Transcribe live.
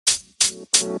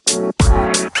Hello,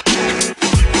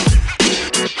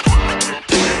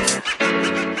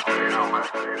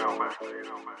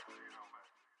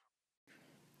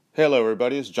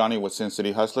 everybody. It's Johnny with Sin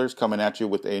City Hustlers coming at you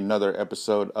with another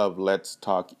episode of Let's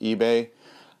Talk eBay.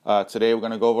 Today, we're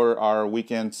going to go over our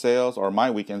weekend sales, or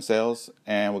my weekend sales,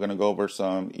 and we're going to go over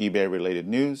some eBay-related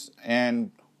news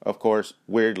and, of course,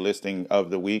 weird listing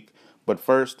of the week. But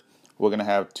first, we're going to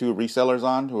have two resellers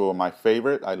on who are my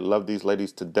favorite. I love these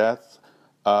ladies to death,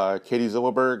 Katie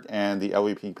Zilberberg and the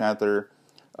LVP Panther,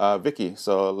 Vicky.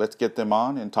 So let's get them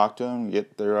on and talk to them,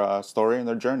 get their story and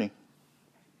their journey.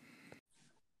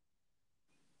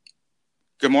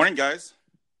 Good morning, guys.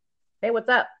 Hey, what's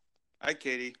up? Hi,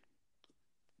 Katie.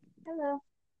 Hello.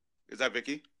 Is that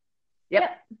Vicky?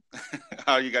 Yep.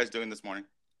 How are you guys doing this morning?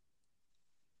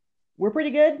 We're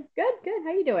pretty good. Good.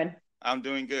 How you doing? I'm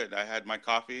doing good. I had my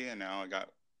coffee, and now I got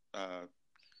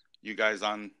you guys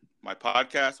on my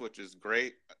podcast, which is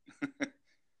great.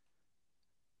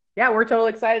 Yeah, we're totally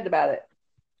excited about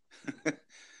it.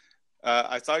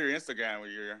 I saw your Instagram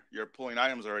where you're pulling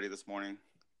items already this morning.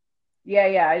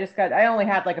 Yeah. I only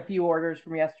had like a few orders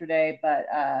from yesterday, but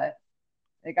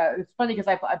it's funny because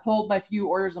I pulled my few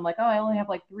orders. I'm like, oh, I only have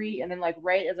like 3, and then like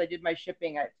right as I did my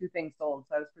shipping, I had 2 things sold,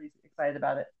 so I was pretty excited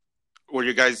about it. Were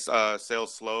you guys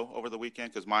sales slow over the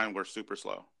weekend? Because mine were super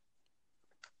slow.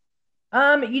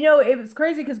 It was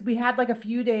crazy because we had like a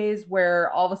few days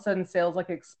where all of a sudden sales like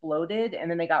exploded,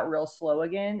 and then they got real slow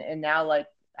again. And now, like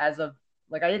as of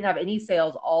like, I didn't have any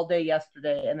sales all day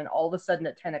yesterday, and then all of a sudden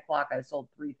at 10 o'clock, I sold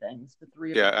 3 things to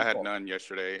 3 of the Yeah, people. I had none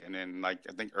yesterday, and then like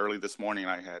I think early this morning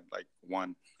I had like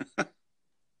 1,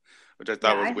 which I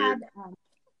thought was weird.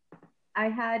 I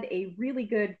had a really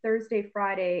good Thursday,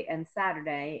 Friday, and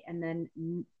Saturday, and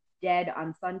then dead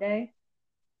on Sunday.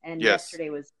 And yesterday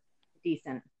was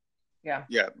decent. Yeah.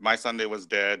 Yeah, my Sunday was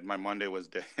dead. My Monday was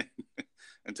dead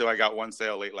until I got 1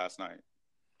 sale late last night.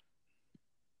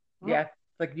 Yeah,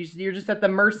 like you're just at the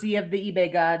mercy of the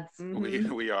eBay gods.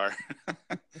 Mm-hmm. We are.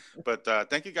 But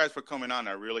thank you guys for coming on.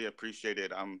 I really appreciate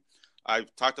it.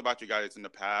 I've talked about you guys in the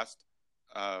past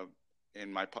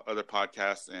in my other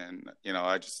podcasts, and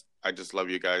I just love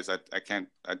you guys. I can't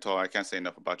say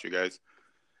enough about you guys.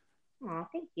 Oh,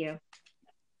 thank you.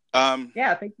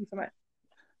 Yeah, thank you so much.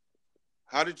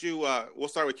 How did you? We'll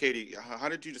start with Katie. How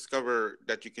did you discover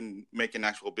that you can make an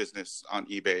actual business on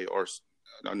eBay or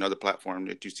another platform?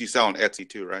 You sell on Etsy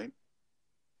too, right?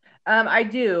 I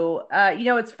do.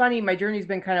 It's funny. My journey's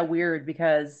been kind of weird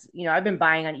because I've been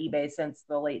buying on eBay since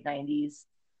the late '90s.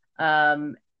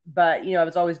 But I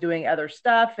was always doing other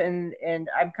stuff, and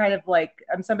I'm kind of like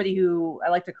I'm somebody who I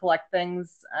like to collect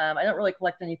things. I don't really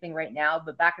collect anything right now,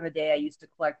 but back in the day, I used to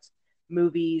collect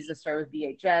movies. I started with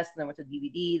VHS, and then went to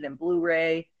DVD, then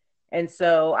Blu-ray, and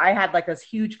so I had like this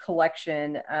huge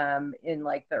collection in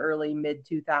like the early mid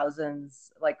 2000s,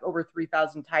 like over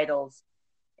 3,000 titles.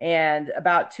 And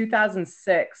about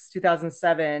 2006,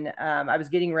 2007, I was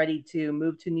getting ready to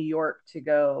move to New York to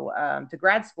go to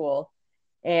grad school,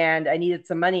 and I needed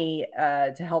some money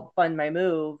to help fund my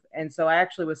move. And so I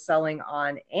actually was selling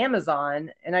on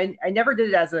Amazon, and I never did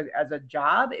it as a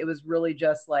job. It was really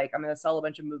just like, I'm going to sell a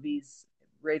bunch of movies,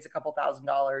 raise a couple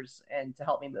 $1,000s and to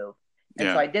help me move. And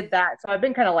so I did that. So I've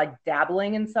been kind of like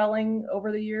dabbling in selling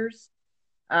over the years.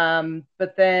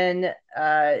 But then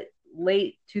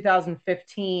late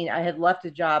 2015, I had left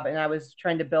a job and I was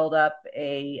trying to build up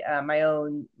my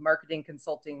own marketing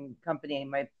consulting company.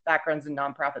 My background's in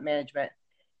nonprofit management.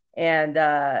 And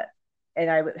I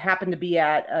happened to be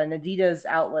at an Adidas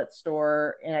outlet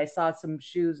store, and I saw some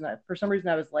shoes, and for some reason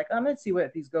I was like, I'm going to see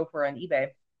what these go for on eBay.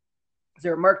 They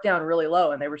were marked down really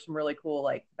low, and they were some really cool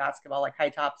like basketball, like high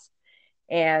tops.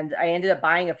 And I ended up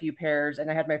buying a few pairs, and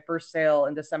I had my first sale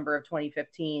in December of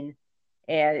 2015.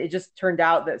 And it just turned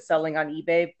out that selling on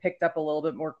eBay picked up a little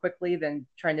bit more quickly than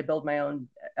trying to build my own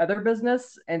other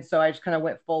business. And so I just kind of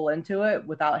went full into it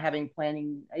without having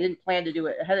planning. I didn't plan to do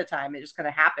it ahead of time. It just kind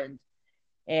of happened.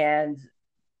 And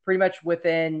pretty much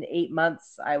within 8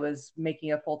 months, I was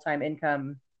making a full-time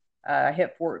income. I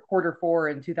hit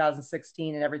Q4 in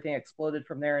 2016, and everything exploded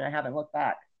from there, and I haven't looked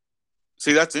back.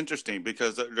 See, that's interesting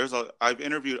because I've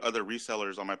interviewed other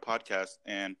resellers on my podcast,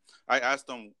 and I asked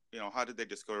them, how did they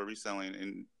discover reselling?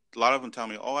 And a lot of them tell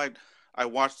me, I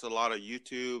watched a lot of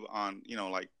YouTube on,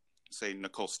 like say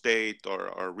Nicole State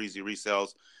or Reezy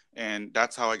Resells, and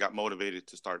that's how I got motivated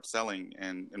to start selling.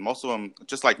 And most of them,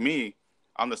 just like me,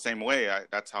 I'm the same way.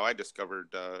 That's how I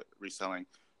discovered reselling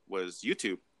was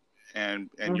YouTube. And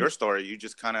your story, you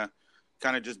just kind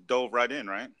of just dove right in,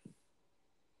 right?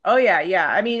 Oh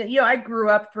yeah. I mean, I grew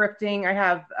up thrifting. I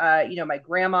have, my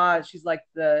grandma, she's like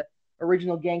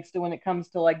original gangsta when it comes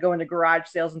to like going to garage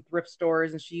sales and thrift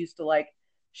stores. And she used to like,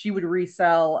 she would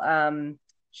resell,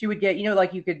 she would get,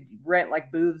 like you could rent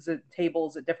like booths at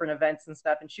tables at different events and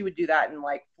stuff. And she would do that and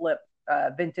like flip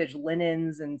vintage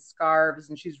linens and scarves.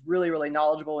 And she's really, really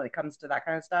knowledgeable when it comes to that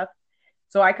kind of stuff.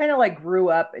 So I kind of like grew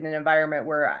up in an environment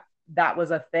where that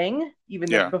was a thing, even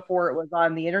before it was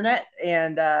on the internet.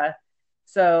 And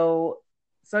so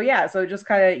yeah, so it just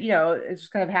kind of, it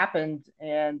just kind of happened.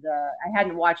 And I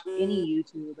hadn't watched any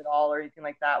YouTube at all or anything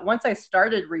like that. Once I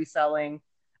started reselling,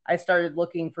 I started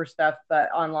looking for stuff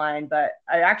online, but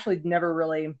I actually never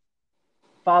really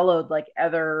followed like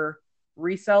other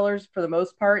resellers for the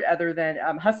most part, other than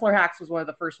Hustler Hacks was one of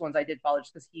the first ones I did follow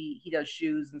just because he does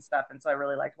shoes and stuff. And so I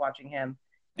really liked watching him.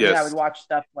 And then I would watch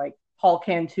stuff like Paul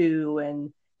Cantu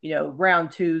and,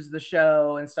 Round Two's The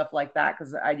Show and stuff like that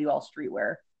because I do all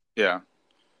streetwear. Yeah.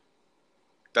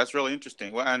 That's really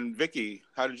interesting. Well, and Vicky,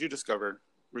 how did you discover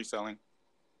reselling?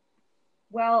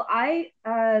 Well, I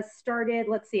started,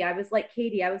 let's see, I was like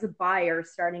Katie, I was a buyer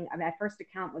starting, my first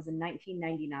account was in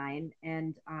 1999,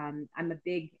 and I'm a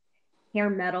big hair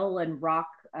metal and rock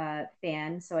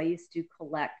fan, so I used to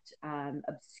collect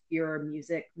obscure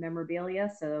music memorabilia,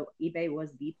 so eBay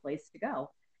was the place to go.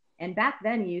 And back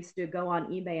then, you used to go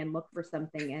on eBay and look for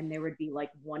something, and there would be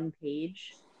like 1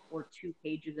 page or 2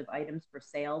 pages of items for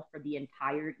sale for the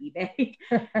entire eBay.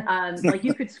 Like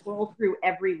you could scroll through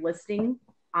every listing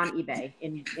on eBay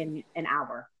in an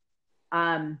hour.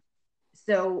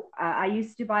 So I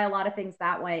used to buy a lot of things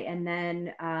that way. And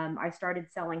then I started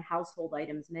selling household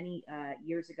items many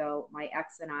years ago. My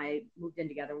ex and I moved in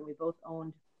together when we both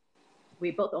owned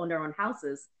our own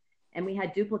houses. And we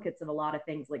had duplicates of a lot of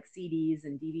things like CDs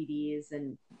and DVDs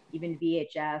and even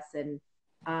VHS and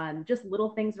just little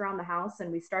things around the house. And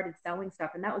we started selling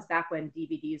stuff. And that was back when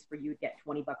DVDs you would get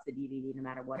 $20 a DVD, no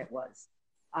matter what it was.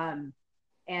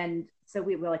 And so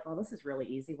we were like, well, this is really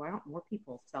easy. Why don't more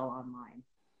people sell online?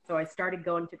 So I started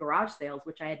going to garage sales,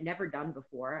 which I had never done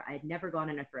before. I had never gone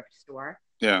in a thrift store.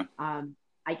 Yeah.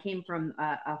 I came from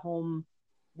a home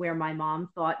where my mom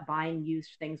thought buying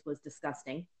used things was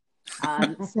disgusting.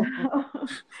 So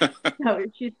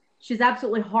she's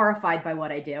absolutely horrified by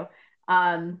what I do.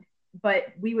 But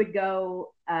we would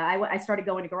go, I started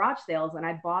going to garage sales and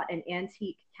I bought an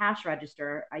antique cash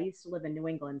register. I used to live in New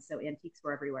England, so antiques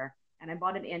were everywhere. And I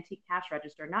bought an antique cash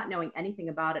register, not knowing anything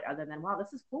about it other than, wow,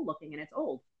 this is cool looking and it's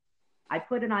old. I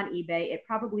put it on eBay. It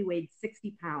probably weighed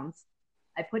 60 pounds.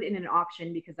 I put it in an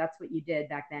auction because that's what you did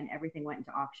back then. Everything went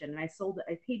into auction. And I sold it.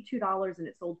 I paid $2 and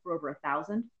it sold for over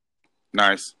 $1,000.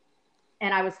 Nice.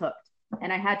 And I was hooked.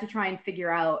 And I had to try and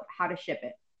figure out how to ship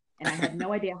it. And I had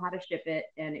no idea how to ship it.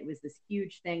 And it was this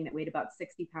huge thing that weighed about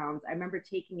 60 pounds. I remember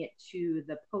taking it to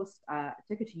the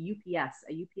took it to UPS,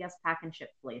 a UPS pack and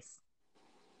ship place.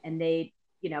 And they,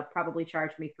 probably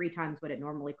charged me 3 times what it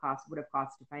normally would have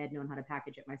cost if I had known how to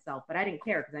package it myself. But I didn't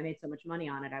care because I made so much money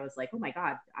on it. I was like, oh my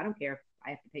God, I don't care if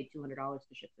I have to pay $200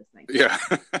 to ship this thing. Yeah.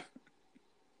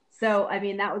 So, I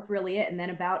mean, that was really it. And then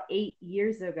about 8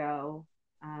 years ago,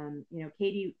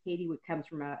 Katie comes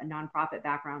from a nonprofit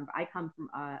background, but I come from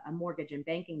a mortgage and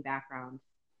banking background.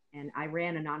 And I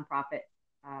ran a nonprofit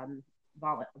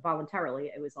voluntarily.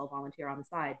 It was all volunteer on the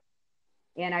side.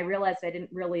 And I realized I didn't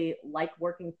really like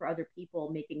working for other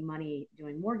people, making money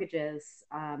doing mortgages.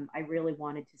 I really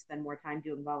wanted to spend more time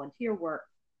doing volunteer work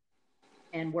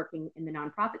and working in the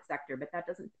nonprofit sector, but that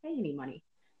doesn't pay any money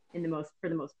for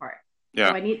the most part. Yeah.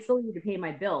 So I still need to pay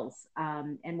my bills.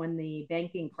 And when the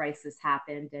banking crisis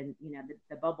happened and,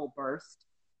 the bubble burst,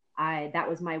 that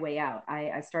was my way out.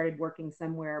 I started working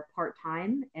somewhere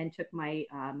part-time and took my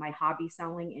hobby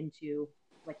selling into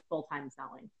like full-time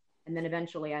selling. And then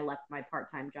eventually I left my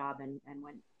part-time job and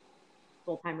went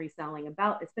full-time reselling.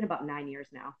 It's been about 9 years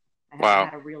now. I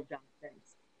haven't had a real job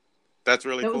since. That's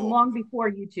really cool. It was long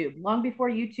before YouTube, long before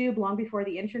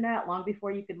the internet, long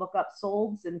before you could look up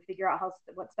solds and figure out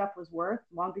what stuff was worth,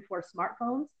 long before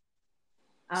smartphones.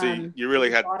 So you really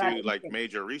had to do like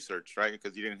major research, right?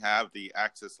 Because you didn't have the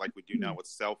access like we do now with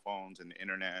cell phones and the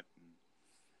internet.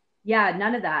 Yeah,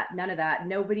 none of that.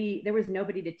 There was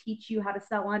nobody to teach you how to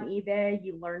sell on eBay.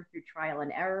 You learned through trial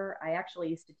and error. I actually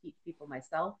used to teach people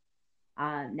myself.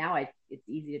 Now it's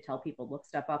easy to tell people, look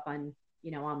stuff up on,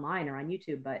 online or on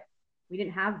YouTube, but we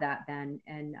didn't have that then.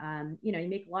 And, you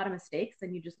make a lot of mistakes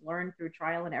and you just learn through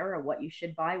trial and error what you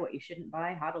should buy, what you shouldn't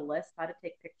buy, how to list, how to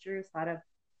take pictures, how to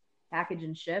package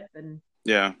and ship. And,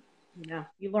 yeah,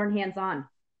 you learn hands-on.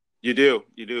 You do.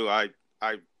 I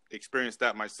experienced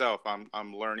that myself.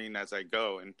 I'm learning as I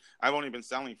go, and I've only been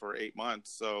selling for 8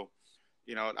 months, so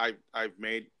I've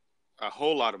made a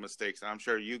whole lot of mistakes, and I'm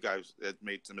sure you guys have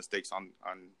made some mistakes on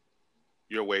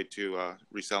your way to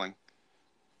reselling?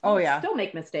 Oh yeah. Still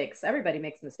make mistakes. Everybody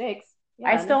makes mistakes. Yeah,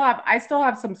 I still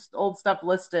have some old stuff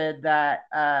listed that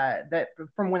that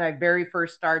from when I very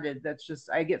first started. That's just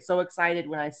I get so excited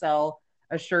when I sell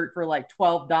a shirt for like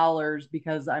 $12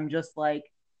 because I'm just like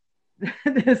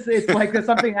this. It's like there's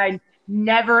something I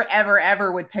never ever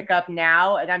ever would pick up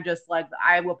now, and I'm just like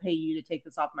I will pay you to take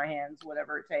this off my hands,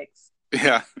 whatever it takes.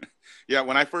 Yeah, yeah.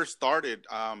 When I first started,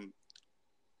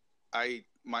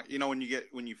 when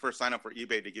you first sign up for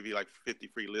eBay, they give you like 50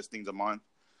 free listings a month,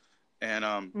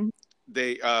 and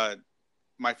they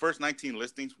my first 19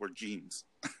 listings were jeans,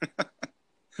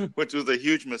 which was a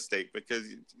huge mistake because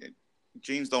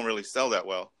jeans don't really sell that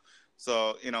well.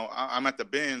 So I'm at the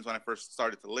bins when I first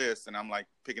started to list, and I'm like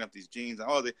picking up these jeans,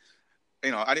 and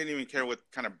I didn't even care what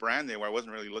kind of brand they were. I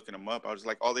wasn't really looking them up. I was just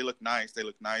like, oh, they look nice,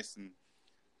 and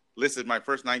listed my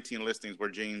first 19 listings were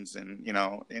jeans. And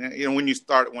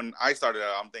when I started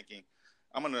out, I'm thinking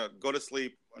I'm gonna go to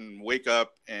sleep and wake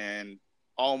up and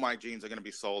all my jeans are gonna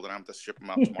be sold and I'm to ship them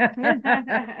out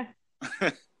tomorrow.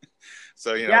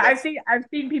 So yeah, I've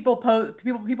seen people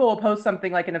will post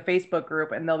something like in a Facebook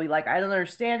group and they'll be like, I don't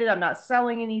understand it, I'm not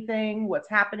selling anything, what's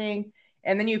happening?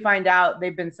 And then you find out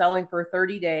they've been selling for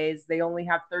 30 days. They only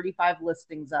have 35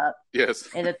 listings up. Yes.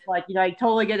 And it's like, I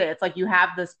totally get it. It's like you have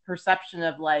this perception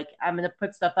of like, I'm going to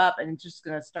put stuff up and it's just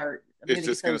going to start. It's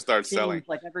just going to start selling.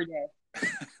 Like every day.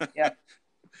 Yeah.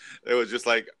 It was just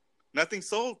like, nothing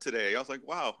sold today. I was like,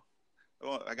 wow,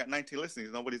 well, I got 19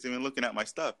 listings. Nobody's even looking at my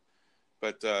stuff.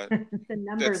 But it's a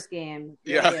numbers game.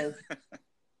 It yeah. Really is.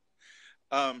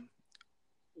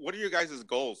 What are your guys'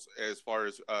 goals as far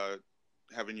as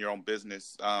having your own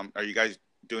business? Are you guys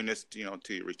doing this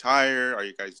to retire? Are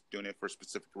you guys doing it for a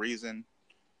specific reason?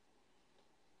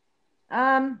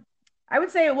 I would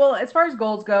say, well, as far as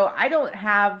goals go, I don't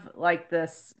have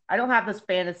this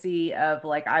fantasy of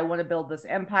like I want to build this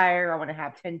empire, I want to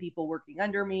have 10 people working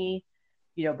under me,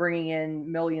 bringing in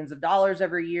millions of dollars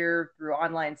every year through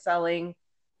online selling.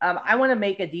 I want to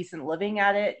make a decent living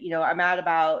at it.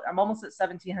 I'm almost at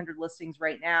 1,700 listings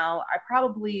right now. I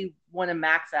probably want to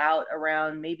max out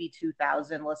around maybe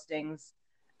 2,000 listings.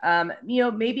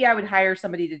 Maybe I would hire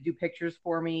somebody to do pictures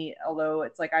for me, although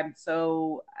it's like I'm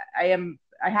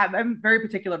very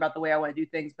particular about the way I want to do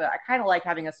things, but I kind of like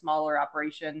having a smaller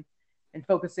operation and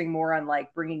focusing more on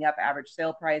like bringing up average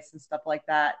sale price and stuff like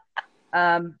that.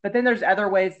 But then there's other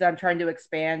ways that I'm trying to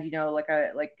expand, like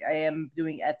I am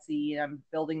doing Etsy and I'm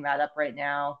building that up right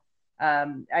now.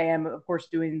 I am of course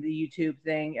doing the YouTube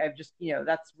thing. I've just,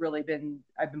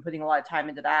 I've been putting a lot of time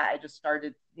into that. I just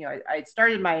started, I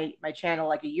started my channel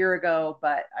like a year ago,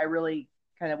 but I really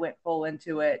kind of went full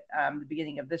into it, the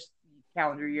beginning of this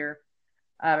calendar year.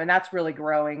 And that's really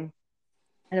growing.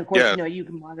 And of course, yeah. You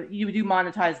do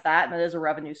monetize that, and that is a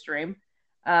revenue stream.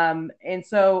 And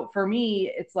so for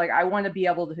me, it's like I want to be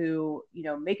able to,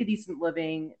 make a decent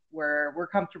living where we're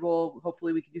comfortable.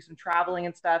 Hopefully we can do some traveling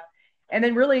and stuff. And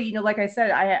then really, like I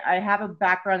said, I have a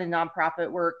background in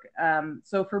nonprofit work.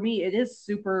 So for me, it is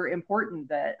super important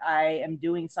that I am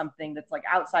doing something that's like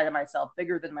outside of myself,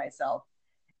 bigger than myself.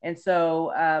 And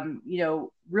so,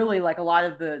 really like a lot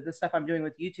of the stuff I'm doing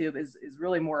with YouTube is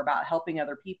really more about helping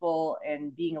other people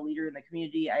and being a leader in the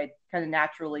community. I kind of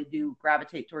naturally do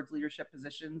gravitate towards leadership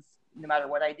positions no matter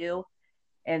what I do.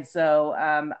 And so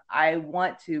I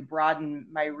want to broaden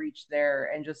my reach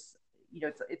there and just,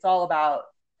 it's all about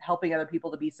helping other people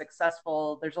to be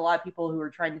successful. There's a lot of people who are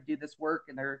trying to do this work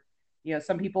and they're,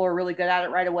 some people are really good at it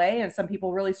right away and some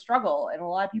people really struggle. And a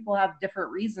lot of people have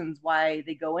different reasons why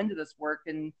they go into this work.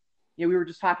 And, we were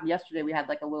just talking yesterday, we had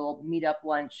like a little meetup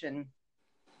lunch and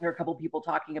there were a couple of people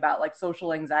talking about like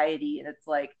social anxiety. And it's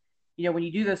like, when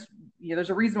you do this,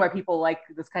 there's a reason why people like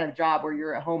this kind of job where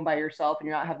you're at home by yourself and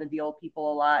you're not having to deal with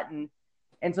people a lot. And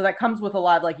so that comes with a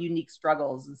lot of like unique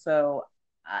struggles. And so,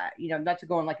 not to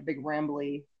go on like a big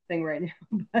rambly thing right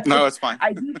now. No, it's fine.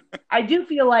 I do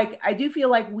feel like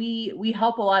we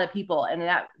help a lot of people, and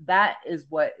that is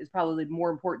what is probably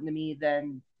more important to me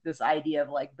than this idea of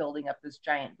like building up this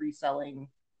giant reselling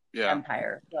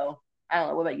empire. So I don't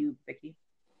know. What about you, Vicki?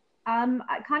 Kind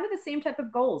of the same type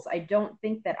of goals. I don't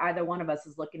think that either one of us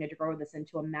is looking to grow this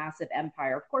into a massive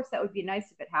empire. Of course, that would be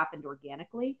nice if it happened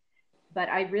organically. But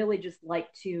I really just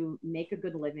like to make a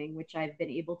good living, which I've been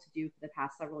able to do for the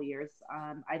past several years.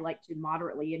 I like to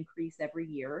moderately increase every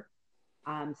year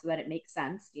so that it makes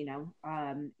sense,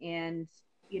 and,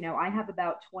 I have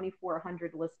about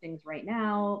 2,400 listings right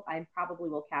now. I probably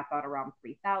will cap out around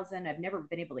 3,000. I've never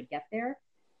been able to get there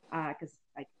because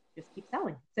I just keep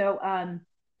selling. So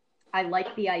I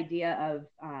like the idea of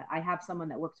I have someone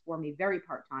that works for me very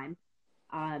part-time.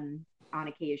 on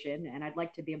occasion, and I'd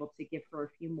like to be able to give her a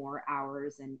few more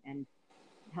hours and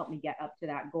help me get up to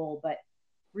that goal. But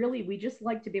really, we just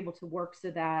like to be able to work so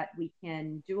that we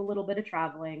can do a little bit of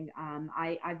traveling.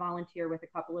 I volunteer with a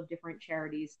couple of different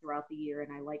charities throughout the year,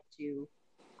 and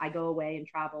I go away and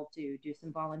travel to do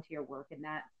some volunteer work. And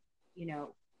that, you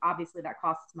know, obviously that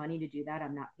costs money to do that.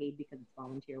 I'm not paid because it's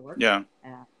volunteer work. Yeah.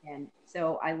 And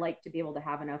so I like to be able to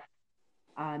have enough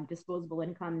disposable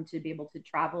income to be able to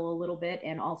travel a little bit,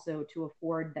 and also to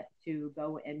afford that to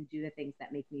go and do the things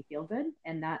that make me feel good.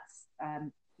 And that's,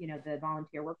 the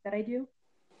volunteer work that I do.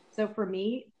 So for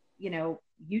me,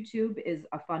 YouTube is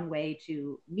a fun way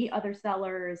to meet other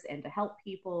sellers and to help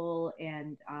people.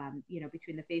 And,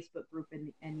 between the Facebook group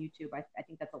and YouTube, I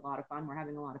think that's a lot of fun. We're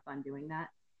having a lot of fun doing that,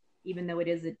 even though it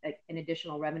is an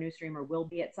additional revenue stream, or will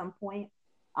be at some point.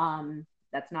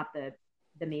 That's not the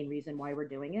main reason why we're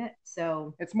doing it.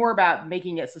 So it's more about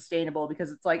making it sustainable,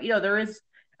 because it's like, there is,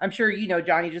 I'm sure,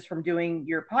 Johnny, just from doing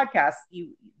your podcast,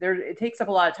 it takes up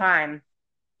a lot of time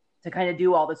to kind of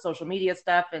do all the social media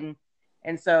stuff.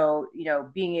 And so,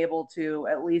 being able to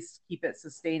at least keep it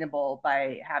sustainable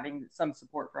by having some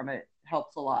support from it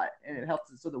helps a lot. And it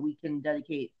helps so that we can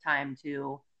dedicate time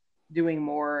to doing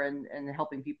more and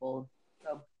helping people.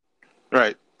 So.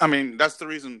 Right. I mean, that's the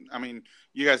reason. I mean,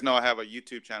 you guys know I have a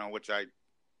YouTube channel, which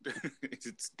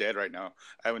it's dead right now.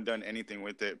 I haven't done anything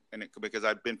with it. And because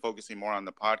I've been focusing more on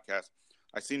the podcast,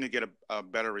 I seem to get a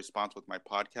better response with my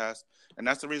podcast. And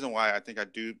that's the reason why I think I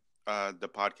do the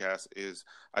podcast is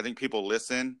I think people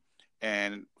listen,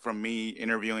 and from me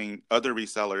interviewing other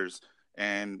resellers,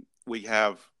 and we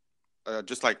have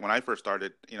just like when I first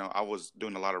started, I was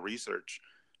doing a lot of research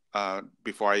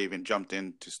before I even jumped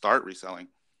in to start reselling.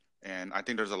 And I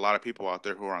think there's a lot of people out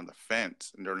there who are on the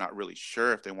fence and they're not really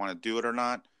sure if they want to do it or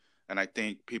not. And I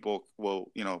think people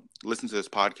will, listen to this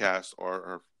podcast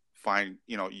or find,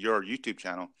 your YouTube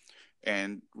channel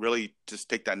and really just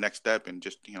take that next step and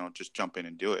just jump in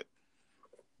and do it.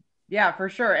 Yeah, for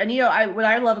sure. And, what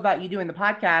I love about you doing the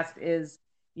podcast is,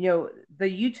 the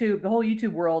whole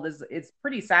YouTube world it's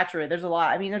pretty saturated. There's a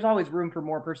lot. I mean, there's always room for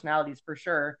more personalities for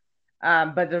sure.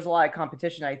 But there's a lot of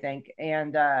competition, I think.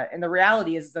 And the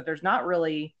reality is that there's not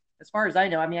really, as far as I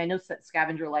know, I mean, I know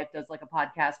Scavenger Life does like a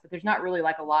podcast, but there's not really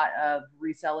like a lot of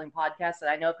reselling podcasts that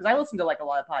I know, because I listen to like a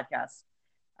lot of podcasts,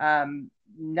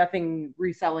 nothing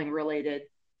reselling related.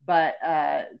 But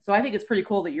so I think it's pretty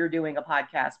cool that you're doing a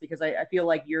podcast, because I feel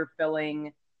like you're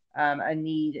filling a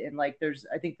need. And like,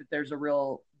 I think that there's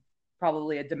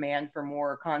probably a demand for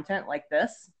more content like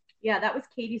this. Yeah, that was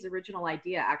Katie's original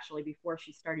idea, actually, before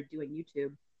she started doing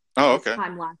YouTube. Oh, okay. This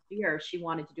time last year, she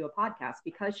wanted to do a podcast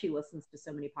because she listens to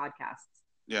so many podcasts.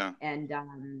 Yeah. And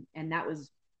that was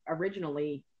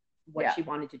originally what she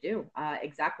wanted to do.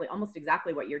 Almost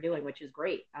exactly what you're doing, which is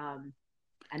great. And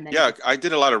then I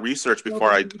did a lot of research before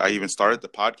I even started the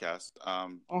podcast,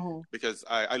 because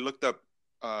I looked up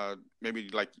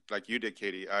maybe like you did,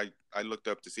 Katie. I looked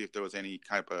up to see if there was any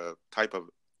type of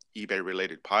eBay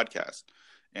related podcast.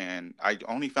 And I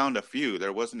only found a few.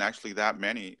 There wasn't actually that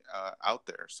many out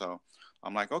there. So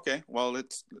I'm like, okay, well,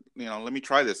 let me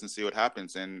try this and see what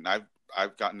happens. And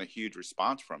I've gotten a huge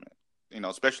response from it.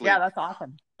 Especially that's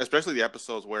awesome. Especially the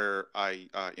episodes where I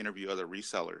interview other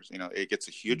resellers. It gets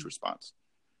a huge response.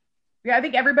 Yeah, I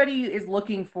think everybody is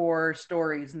looking for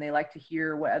stories, and they like to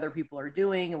hear what other people are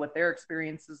doing and what their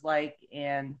experience is like.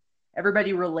 And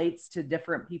everybody relates to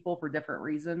different people for different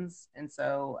reasons. And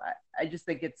so I just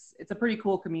think it's a pretty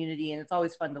cool community, and it's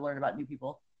always fun to learn about new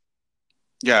people.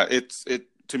 Yeah,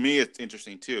 to me, it's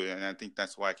interesting too. And I think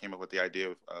that's why I came up with the idea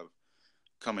of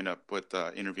coming up with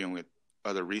interviewing with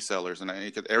other resellers. And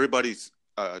because everybody's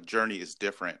journey is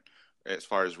different as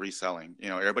far as reselling.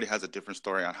 Everybody has a different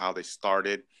story on how they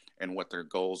started and what their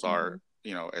goals are,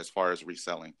 as far as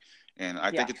reselling. And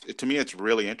I think to me, it's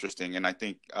really interesting. And I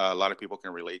think a lot of people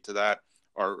can relate to that,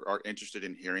 or are interested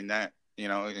in hearing that,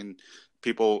 and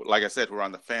people, like I said, who are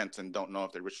on the fence and don't know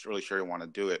if they're really sure they want to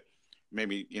do it.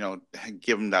 Maybe,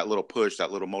 give them that little push,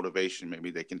 that little motivation.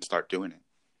 Maybe they can start doing it.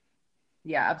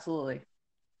 Yeah, absolutely.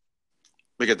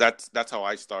 Because that's how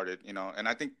I started, and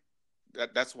I think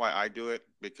that's why I do it,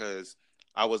 because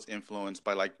I was influenced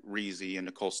by like Reezy and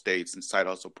Nicole States and Side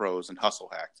Hustle Pros and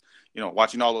Hustle Hacks,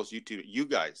 watching all those YouTube, you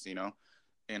guys,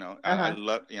 I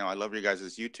love your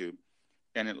guys' YouTube.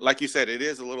 And like you said, it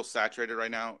is a little saturated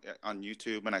right now on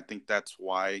YouTube. And I think that's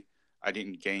why I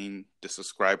didn't gain the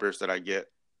subscribers that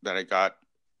I got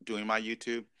doing my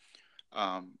YouTube.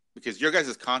 Because your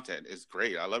guys' content is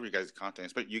great. I love your guys'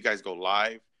 content. But you guys go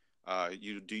live.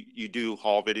 You do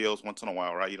haul videos once in a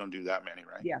while, right? You don't do that many,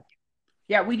 right? Yeah.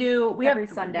 Yeah, we do. Every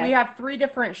Sunday. We have three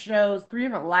different shows, three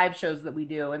different live shows that we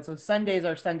do, and so Sunday's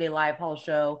our Sunday live haul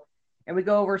show, and we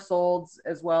go over solds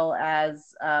as well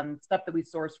as stuff that we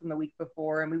sourced from the week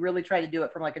before, and we really try to do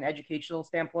it from like an educational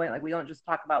standpoint. Like we don't just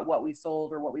talk about what we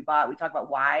sold or what we bought; we talk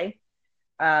about why.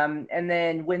 And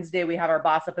then Wednesday we have our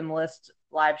Boss Up and List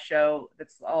live show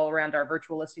that's all around our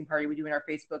virtual listing party we do in our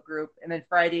Facebook group, and then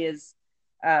Friday is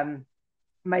um,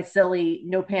 my silly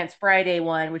No Pants Friday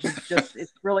one, which is just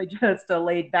it's really just a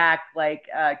laid back like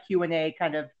Q&A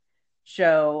kind of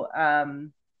show.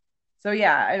 So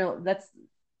yeah, I don't that's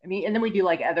I mean, and then we do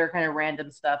like other kind of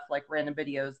random stuff, like random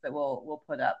videos that we'll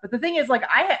put up. But the thing is, like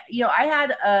I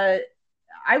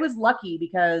was lucky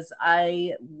because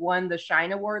I won the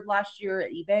Shine Award last year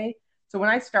at eBay. So when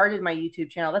I started my YouTube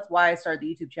channel, that's why I started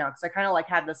the YouTube channel, because I kind of like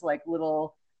had this like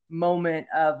little moment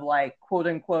of like quote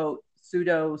unquote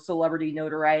pseudo celebrity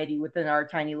notoriety within our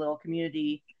tiny little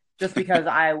community, just because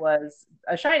I was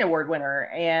a Shine Award winner,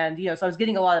 and so I was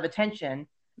getting a lot of attention.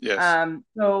 Yes.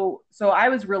 So I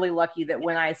was really lucky that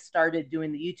when I started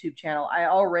doing the YouTube channel, I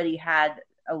already had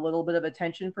a little bit of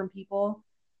attention from people.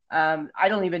 I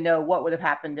don't even know what would have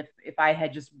happened if I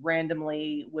had just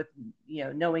randomly, with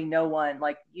knowing no one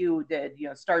like you did,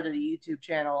 started a YouTube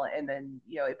channel, and then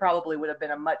it probably would have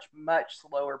been a much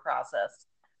slower process.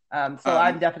 So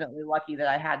I'm definitely lucky that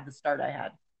I had the start I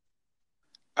had.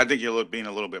 I think you're being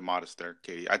a little bit modest there,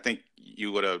 Katie. I think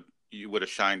you would have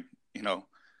shined,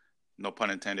 no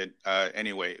pun intended,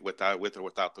 anyway, with or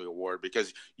without the award,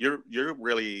 because you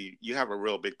have a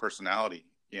real big personality.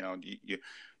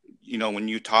 When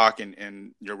you talk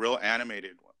and you're real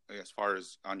animated as far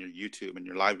as on your YouTube and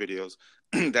your live videos,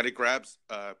 that it grabs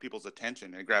people's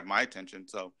attention. It grabbed my attention.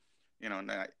 So, and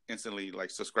I instantly like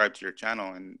subscribe to your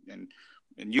channel, and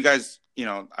you guys,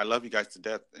 I love you guys to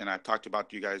death. And I've talked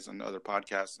about you guys on other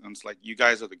podcasts, and it's like, you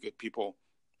guys are the good people,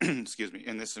 excuse me,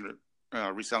 in this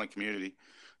reselling community.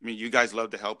 I mean, you guys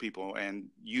love to help people, and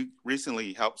you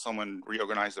recently helped someone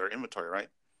reorganize their inventory, right?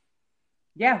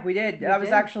 Yeah, we did. That was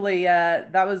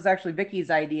actually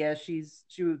Vicky's idea. She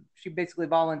basically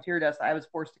volunteered us. I was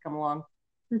forced to come along.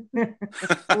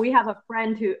 We have a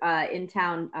friend who in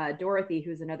town, Dorothy,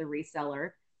 who's another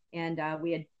reseller, and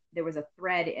there was a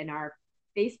thread in our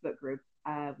Facebook group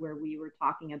where we were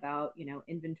talking about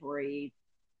inventory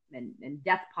and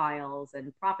death piles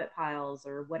and profit piles,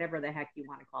 or whatever the heck you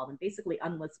want to call them, basically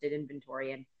unlisted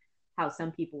inventory, and how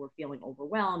some people were feeling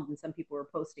overwhelmed, and some people were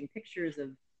posting pictures of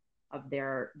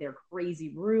their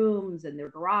crazy rooms and their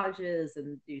garages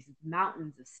and these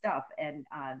mountains of stuff. And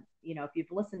if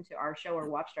you've listened to our show or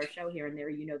watched our show here and there,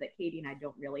 that Katie and I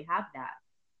don't really have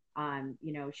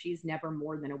that. She's never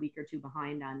more than a week or two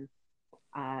behind on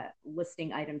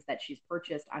listing items that she's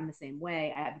purchased. I'm the same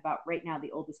way. I have about, right now,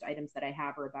 the oldest items that I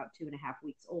have are about 2.5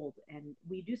 weeks old, and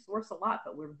we do source a lot,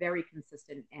 but we're very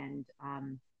consistent and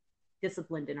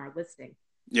disciplined in our listing.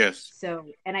 Yes. So,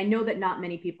 and I know that not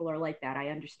many people are like that. I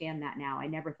understand that now. I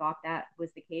never thought that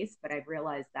was the case, but I've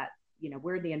realized that,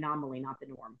 we're the anomaly, not the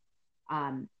norm.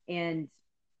 And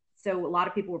so a lot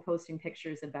of people were posting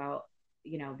pictures about,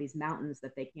 these mountains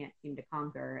that they can't seem to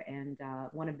conquer. And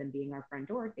one of them being our friend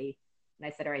Dorothy. And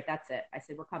I said, all right, that's it. I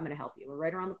said, we're coming to help you. We're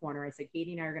right around the corner. I said,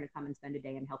 Katie and I are going to come and spend a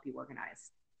day and help you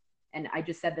organize. And I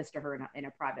just said this to her in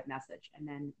a private message. And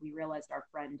then we realized our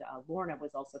friend Lorna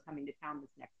was also coming to town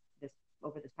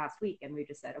over this past week, and we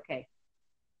just said, okay,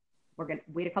 we're going to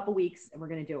wait a couple weeks and we're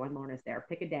going to do it when Lorna's there.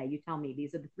 Pick a day. You tell me,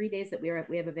 these are the 3 days that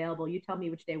we have available. You tell me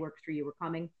which day works for you. We're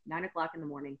coming 9:00 in the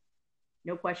morning.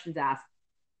 No questions asked.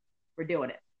 We're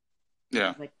doing it. Yeah. I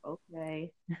was like,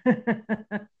 okay.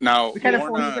 Now, we kind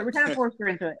of forced her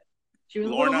into it. She was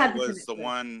Lorna was the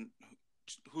one.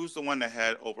 Who's the one that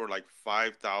had over like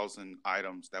 5,000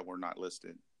 items that were not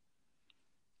listed?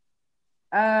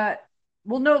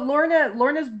 Well, no,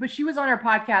 Lorna's, but she was on our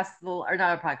podcast, or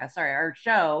not our podcast, sorry, our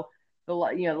show, the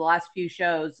last few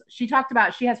shows. She talked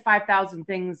about, she has 5,000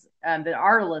 things that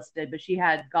are listed, but she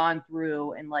had gone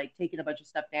through and like taken a bunch of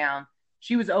stuff down.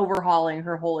 She was overhauling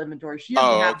her whole inventory. She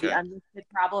doesn't have the unlisted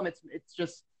problem. It's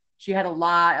just, she had a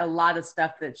lot of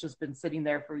stuff that's just been sitting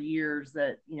there for years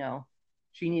that,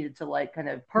 she needed to like kind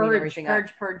of purge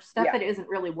stuff that isn't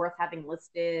really worth having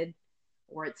listed,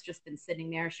 or it's just been sitting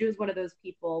there. She was one of those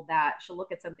people that she'll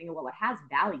look at something and, well, it has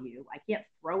value. I can't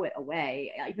throw it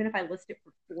away. Even if I list it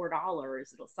for $4,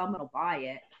 someone will buy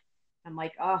it. I'm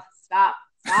like, oh, stop.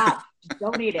 Just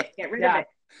donate it. Get rid of it.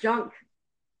 Junk.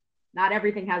 Not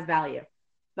everything has value.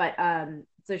 But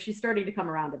so she's starting to come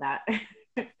around to that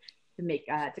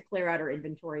to clear out her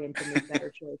inventory and to make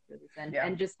better choices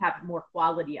and just have more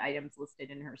quality items listed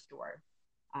in her store.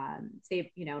 Save,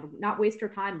 not waste her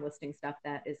time listing stuff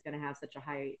that is going to have such a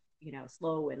high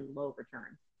slow and low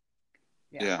return.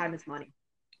 Yeah. Time is money.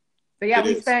 But yeah,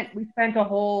 we spent a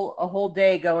whole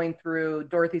day going through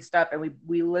Dorothy's stuff, and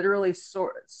we literally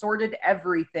sorted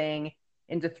everything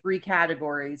into 3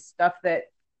 categories: stuff that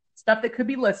could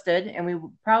be listed, and we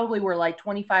probably were like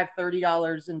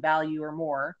 $25-$30 in value or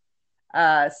more.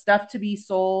 Stuff to be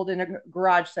sold in a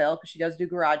garage sale, because she does do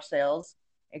garage sales,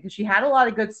 and because she had a lot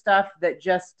of good stuff that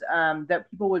just that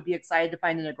people would be excited to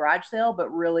find in a garage sale,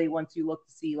 but really once you look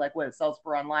to see like what it sells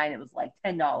for online, it was like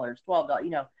 $10,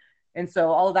 $12, and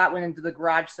so all of that went into the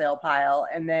garage sale pile,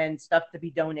 and then stuff to be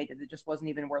donated that just wasn't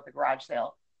even worth a garage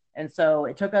sale. And so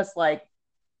it took us like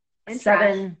and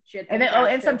 7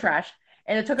 and some trash.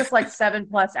 And it took us like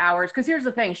 7+ hours. Because here's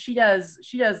the thing, she does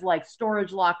like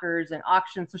storage lockers and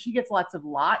auctions, so she gets lots of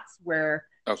lots where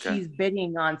she's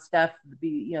bidding on stuff,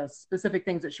 specific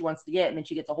things that she wants to get, and then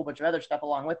she gets a whole bunch of other stuff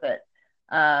along with it.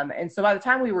 And so by the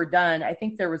time we were done, I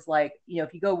think there was like,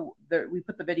 if you go there, we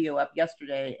put the video up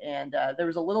yesterday, and there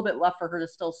was a little bit left for her to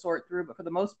still sort through, but for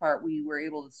the most part, we were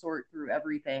able to sort through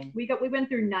everything. We went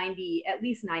through at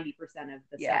least 90% of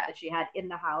the stuff that she had in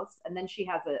the house, and then she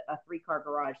has a 3-car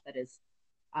garage that is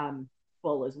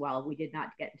full as well. We did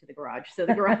not get into the garage, so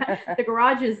the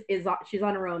garage is she's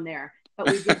on her own there. But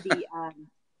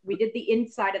we did the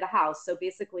inside of the house. So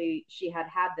basically, she had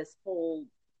this whole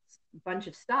bunch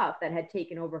of stuff that had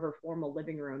taken over her formal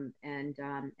living room and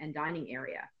dining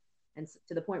area, and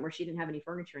to the point where she didn't have any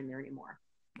furniture in there anymore.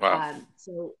 Wow.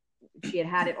 So she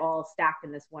had it all stacked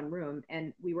in this one room,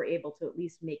 and we were able to at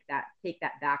least take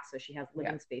that back, so she has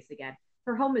living space again.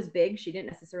 Her home is big. She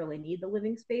didn't necessarily need the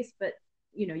living space, but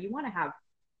you want to have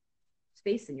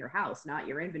space in your house, not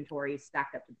your inventory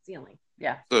stacked up to the ceiling.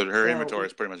 Yeah. So her inventory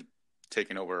is pretty much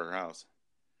taking over her house.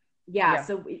 Yeah.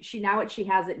 So she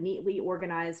has it neatly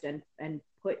organized and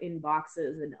put in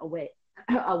boxes and away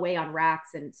on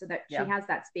racks, and so that she has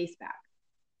that space back.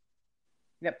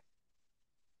 Yep.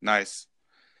 Nice.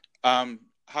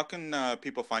 How can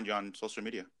people find you on social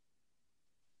media?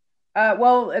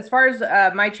 Well, as far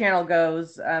as my channel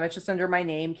goes, it's just under my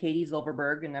name, Katie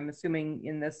Zilverberg, and I'm assuming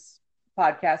in this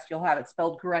podcast you'll have it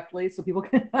spelled correctly so people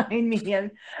can find me.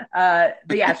 And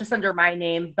but yeah, it's just under my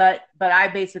name. But I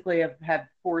basically have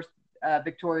forced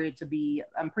Victoria to be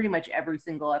on pretty much every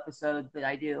single episode that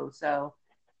I do. So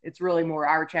it's really more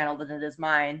our channel than it is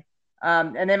mine.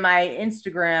 And then my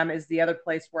Instagram is the other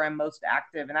place where I'm most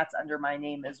active, and that's under my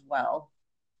name as well.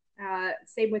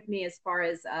 Same with me as far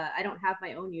as I don't have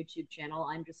my own YouTube channel.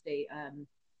 I'm just a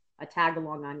tag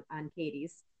along on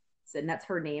Katie's, and that's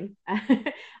her name.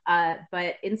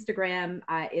 But Instagram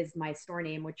is my store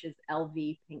name, which is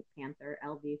LV Pink Panther.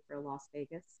 LV for Las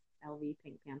Vegas. LV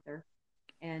Pink Panther,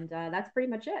 and that's pretty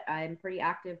much it. I'm pretty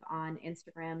active on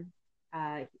Instagram,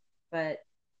 but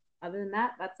other than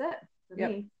that, that's it for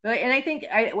me. And I think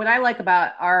what I like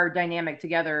about our dynamic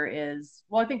together is,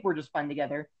 well, I think we're just fun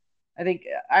together. I think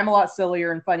I'm a lot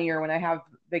sillier and funnier when I have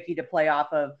Vicky to play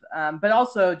off of. But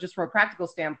also just from a practical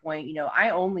standpoint, I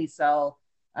only sell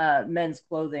men's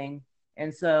clothing.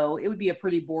 And so it would be a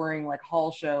pretty boring like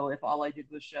haul show if all I did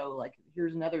was show like,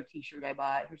 here's another t-shirt I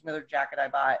bought, here's another jacket I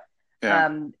bought.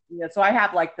 Yeah. So I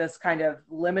have like this kind of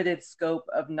limited scope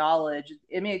of knowledge.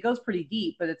 I mean, it goes pretty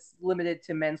deep, but it's limited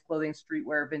to men's clothing,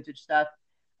 streetwear, vintage stuff.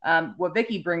 What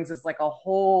Vicky brings is like a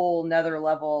whole nother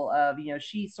level of,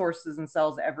 she sources and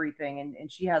sells everything,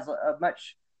 and she has a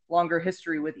much longer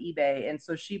history with eBay. And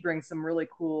so she brings some really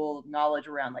cool knowledge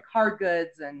around like hard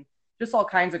goods and just all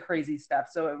kinds of crazy stuff.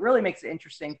 So it really makes it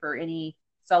interesting for any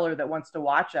seller that wants to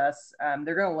watch us.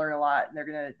 They're going to learn a lot, and they're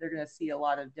going to see a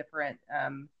lot of different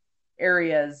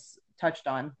areas touched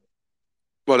on.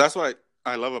 Well, that's what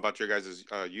I love about your guys'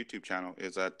 YouTube channel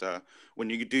is that when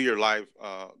you do your live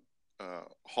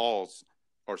hauls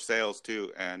or sales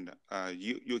too, and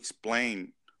you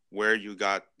explain where you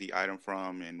got the item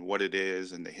from and what it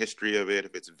is and the history of it,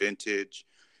 if it's vintage,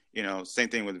 same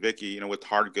thing with Vicky, with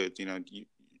hard goods,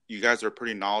 you guys are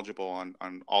pretty knowledgeable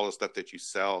on all the stuff that you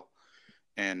sell.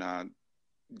 And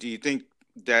do you think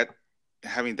that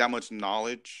having that much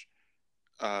knowledge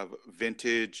of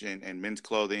vintage and men's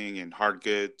clothing and hard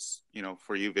goods,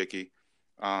 for you, Vicky,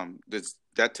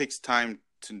 that takes time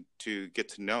to get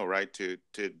to know, right? To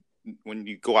when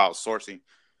you go out sourcing,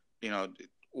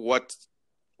 what,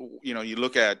 you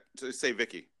look at, say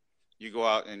Vicky, you go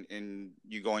out and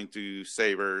you're going through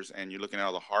Savers and you're looking at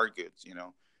all the hard goods,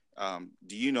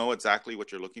 do you know exactly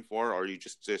what you're looking for, or are you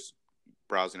just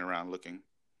browsing around looking?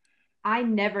 I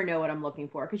never know what I'm looking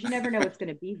for because you never know what's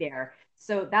going to be there.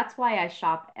 So that's why I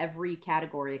shop every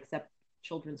category except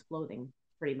children's clothing,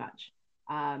 pretty much.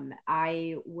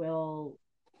 I will,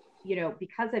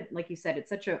 because like you said, it's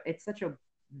such a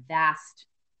vast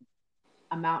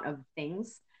amount of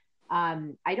things.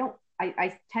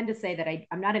 I tend to say that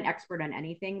I'm not an expert on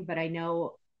anything, but I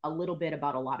know a little bit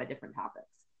about a lot of different topics.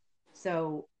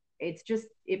 So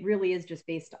it really is just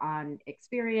based on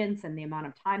experience and the amount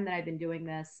of time that I've been doing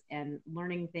this and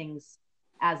learning things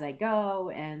as I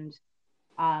go. And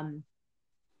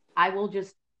I will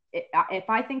just, if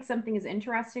I think something is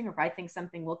interesting or if I think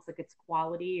something looks like it's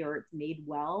quality or it's made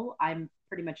well, I'm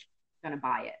pretty much going to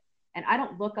buy it. And I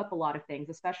don't look up a lot of things,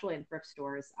 especially in thrift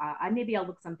stores. I'll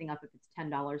look something up if it's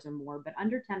 $10 or more, but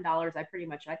under $10,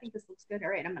 I think this looks good. All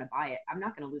right, I'm going to buy it. I'm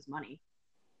not going to lose money.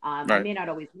 I Right. may not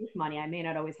always make money. I may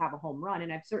not always have a home run,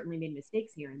 and I've certainly made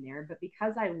mistakes here and there. But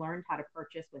because I learned how to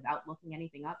purchase without looking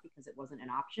anything up because it wasn't an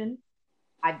option,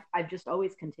 I've just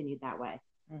always continued that way.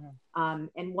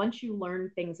 And once you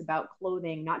learn things about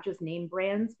clothing, not just name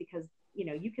brands, because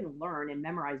you can learn and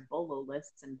memorize BOLO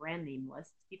lists and brand name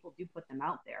lists. People do put them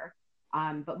out there.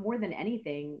 But more than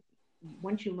anything,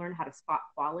 once you learn how to spot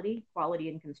quality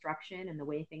in construction and the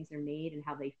way things are made and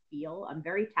how they feel, I'm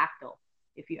very tactile.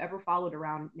 If you ever followed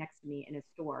around next to me in a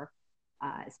store,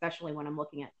 especially when I'm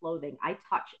looking at clothing, I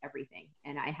touch everything,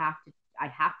 and I have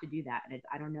to do that. And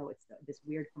I don't know, it's this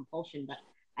weird compulsion, but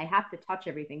I have to touch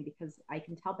everything because I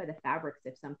can tell by the fabrics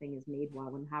if something is made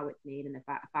well and how it's made and the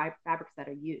fabrics that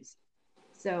are used.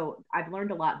 So I've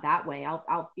learned a lot that way.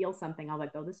 I'll feel something, I'll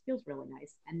like, oh, this feels really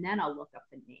nice, and then I'll look up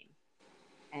the name,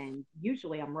 and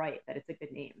usually I'm right that it's a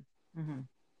good name.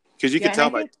 Because you can tell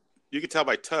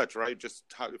by touch, right? Just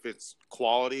if it's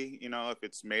quality, if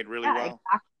it's made really well.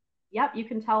 Exactly. Yep, you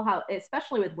can tell how,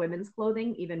 especially with women's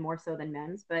clothing, even more so than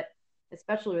men's, but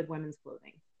especially with women's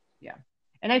clothing. Yeah.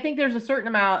 And I think there's a certain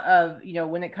amount of,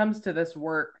 when it comes to this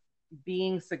work,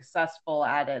 being successful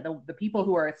at it, the people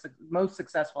who are most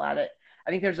successful at it,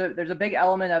 I think there's a big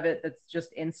element of it that's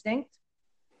just instinct.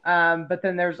 But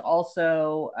then there's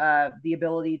also the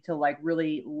ability to like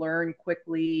really learn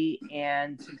quickly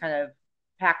and to kind of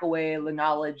pack away the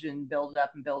knowledge and build it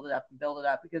up and build it up and build it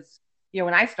up. Because,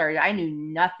 when I started, I knew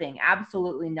nothing,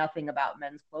 absolutely nothing about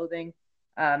men's clothing.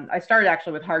 I started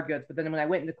actually with hard goods, but then when I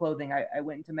went into clothing, I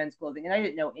went into men's clothing, and I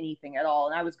didn't know anything at all.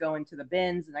 And I was going to the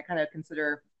bins, and I kind of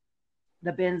consider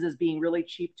the bins as being really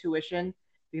cheap tuition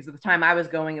because at the time I was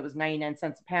going, it was 99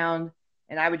 cents a pound.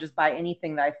 And I would just buy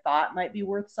anything that I thought might be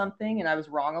worth something. And I was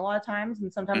wrong a lot of times.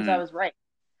 And sometimes I was right.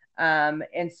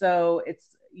 And so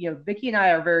it's, Vicki and I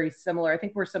are very similar. I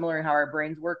think we're similar in how our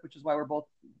brains work, which is why we're both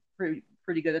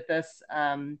pretty good at this.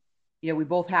 We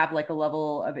both have like a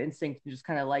level of instinct and just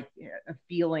kind of like a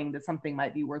feeling that something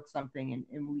might be worth something.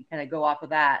 And we kind of go off of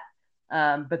that.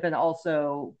 But then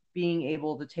also being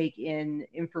able to take in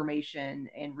information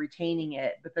and retaining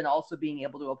it, but then also being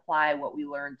able to apply what we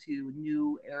learn to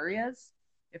new areas,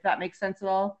 if that makes sense at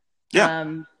all.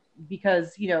 Yeah.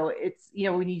 Because, it's,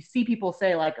 when you see people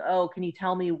say like, oh, can you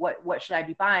tell me what should I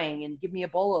be buying and give me a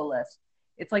BOLO list?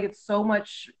 It's like, it's so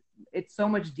much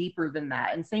deeper than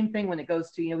that. And same thing when it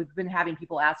goes to, we've been having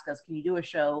people ask us, can you do a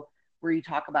show where you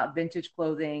talk about vintage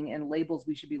clothing and labels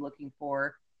we should be looking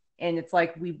for? And it's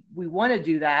like, we want to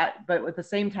do that, but at the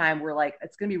same time, we're like,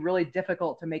 it's going to be really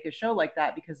difficult to make a show like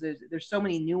that because there's so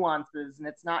many nuances, and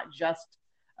it's not just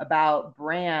about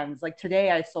brands. Like today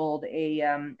I sold a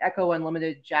Echo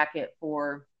Unlimited jacket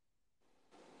for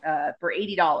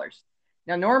 $80.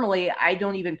 Now, normally I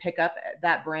don't even pick up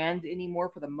that brand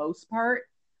anymore for the most part.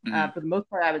 For the most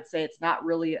part, I would say it's not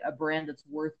really a brand that's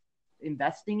worth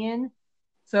investing in.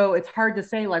 So it's hard to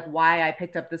say like why I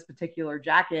picked up this particular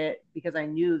jacket because I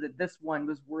knew that this one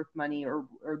was worth money or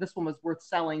this one was worth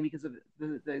selling because of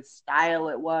the style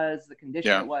it was, the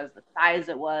condition it was, the size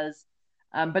it was.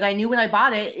 But I knew when I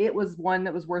bought it, it was one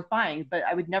that was worth buying. But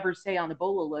I would never say on the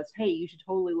BOLO list, hey, you should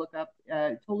totally look up,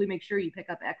 totally make sure you pick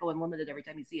up Echo Unlimited every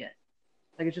time you see it.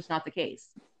 Like, it's just not the case.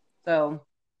 So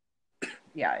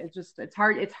yeah, it's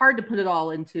hard to put it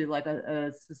all into like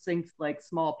a succinct, like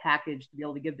small package to be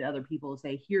able to give to other people to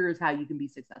say, here's how you can be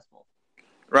successful.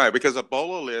 Right. Because a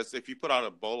BOLO list, if you put out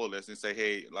a BOLO list and say,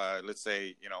 hey, let's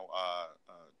say,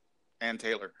 Ann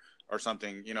Taylor or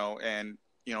something, and,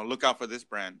 look out for this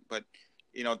brand. But,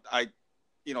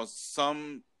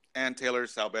 some Ann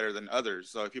Taylors sell better than others.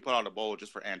 So if you put out a BOLO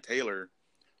just for Ann Taylor,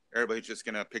 everybody's just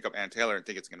going to pick up Ann Taylor and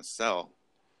think it's going to sell.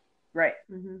 Right.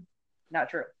 Not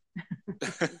true.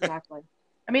 Exactly.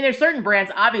 I mean, there's certain brands,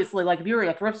 obviously, like if you were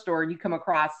at a thrift store and you come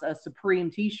across a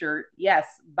Supreme t-shirt, yes,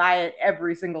 buy it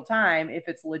every single time if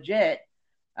it's legit,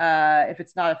 if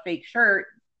it's not a fake shirt.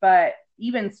 But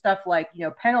even stuff like,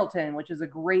 Pendleton, which is a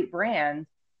great brand,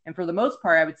 and for the most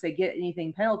part, I would say get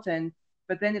anything Pendleton.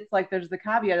 But then it's like there's the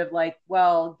caveat of like,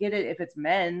 well, get it if it's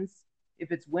men's.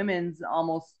 If it's women's,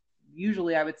 almost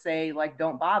usually I would say like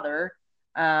don't bother.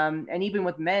 And even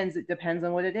with men's, it depends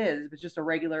on what it is. If it's just a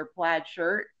regular plaid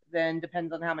shirt, then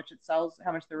depends on how much it sells,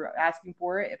 how much they're asking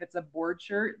for it. If it's a board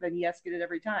shirt, then yes, get it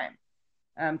every time.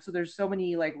 So there's so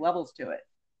many like levels to it.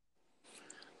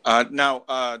 Now,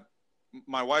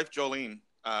 my wife Jolene,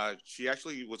 she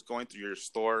actually was going through your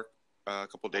store a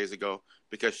couple of days ago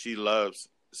because she loves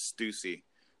Stussy,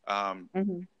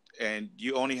 and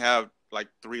you only have like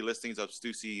 3 listings of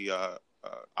Stussy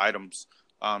items.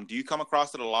 Do you come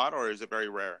across it a lot, or is it very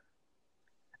rare?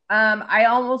 I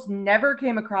almost never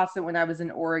came across it when I was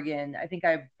in Oregon. I think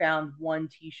I found one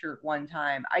T-shirt one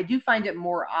time. I do find it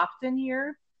more often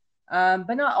here,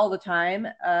 but not all the time.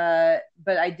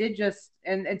 But I did just,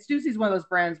 and Stussy's one of those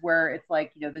brands where it's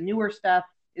like, the newer stuff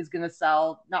is going to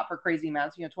sell not for crazy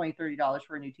amounts, $20-$30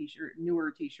 for a new T-shirt,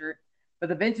 newer T-shirt, but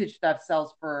the vintage stuff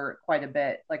sells for quite a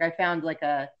bit. Like I found like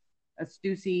a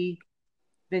Stussy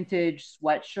vintage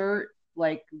sweatshirt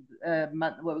like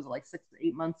what was it, like 6 to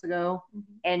 8 months ago.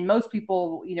 And most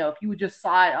people, if you just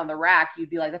saw it on the rack, you'd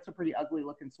be like, that's a pretty ugly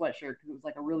looking sweatshirt, because it was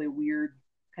like a really weird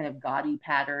kind of gaudy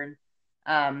pattern.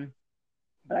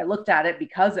 But I looked at it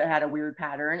because it had a weird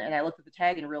pattern, and I looked at the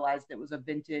tag and realized it was a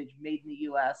vintage made in the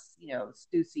US,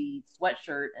 Stussy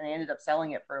sweatshirt, and I ended up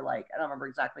selling it for like, I don't remember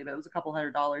exactly, but it was a couple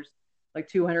 $100, like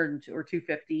 200 or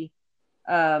 250.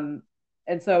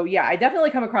 And so, yeah, I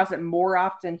definitely come across it more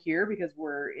often here because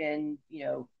we're in,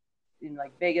 in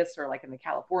like Vegas or like in the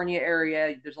California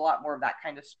area. There's a lot more of that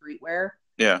kind of streetwear.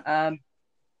 Yeah.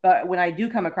 But when I do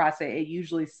come across it, it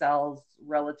usually sells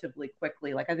relatively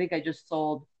quickly. Like I think I just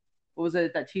sold, what was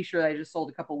it, that T-shirt I just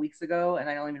sold a couple weeks ago, and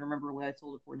I don't even remember what I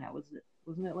sold it for now.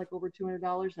 Wasn't it like over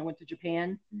 $200? And I went to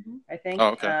Japan, I think. Oh,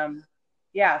 okay.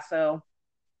 Yeah, so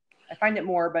I find it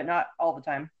more, but not all the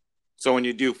time. So when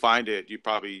you do find it, it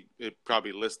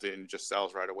probably lists it and just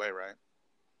sells right away, right?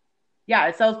 Yeah,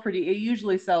 it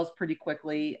usually sells pretty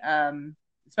quickly,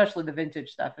 especially the vintage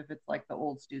stuff if it's like the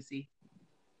old Stussy.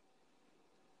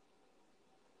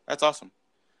 That's awesome.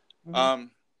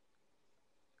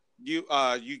 You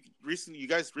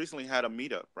guys recently had a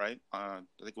meetup, right? I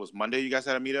think it was Monday. You guys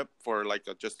had a meetup for like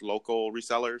just local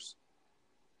resellers.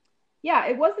 Yeah,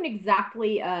 it wasn't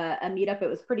exactly a meetup. It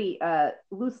was pretty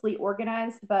loosely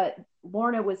organized, but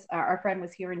Lorna our friend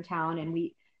was here in town, and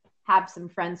we have some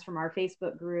friends from our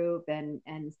Facebook group and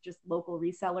just local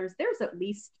resellers. There's at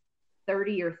least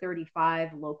 30 or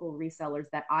 35 local resellers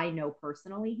that I know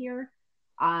personally here.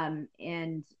 And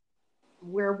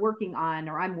I'm working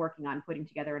on putting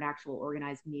together an actual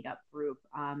organized meetup group.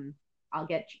 I'll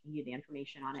get you the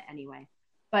information on it anyway.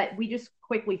 But we just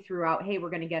quickly threw out, hey, we're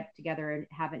going to get together and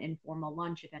have an informal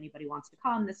lunch. If anybody wants to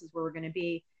come, this is where we're going to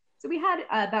be. So we had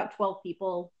about 12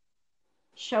 people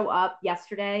show up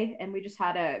yesterday, and we just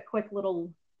had a quick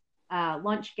little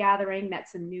lunch gathering, met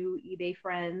some new eBay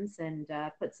friends, and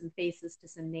put some faces to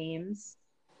some names.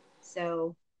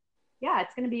 So yeah,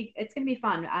 it's gonna be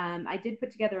fun. I did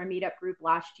put together a meetup group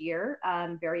last year,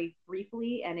 very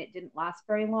briefly, and it didn't last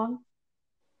very long.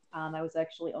 I was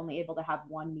actually only able to have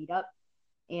one meetup,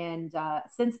 and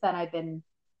since then I've been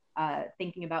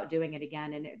thinking about doing it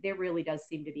again. And there really does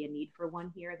seem to be a need for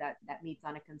one here that meets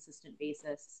on a consistent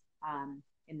basis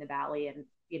in the Valley. And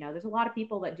there's a lot of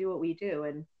people that do what we do,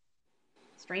 and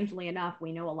strangely enough,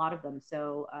 we know a lot of them.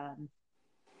 So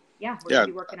yeah, we're going to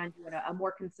be working on doing a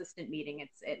more consistent meeting.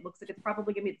 It looks like it's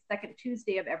probably going to be the second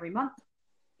Tuesday of every month,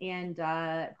 and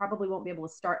probably won't be able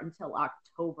to start until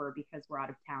October because we're out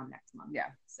of town next month. Yeah.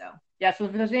 So if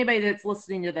there's anybody that's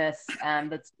listening to this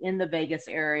that's in the Vegas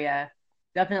area,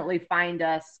 definitely find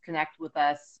us, connect with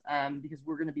us, because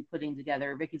we're going to be putting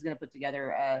together, Vicky's going to put together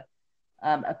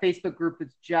a Facebook group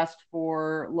that's just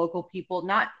for local people,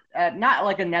 not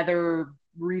like another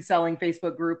reselling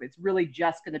Facebook group. It's really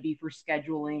just going to be for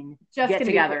scheduling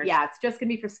get-togethers. It's just going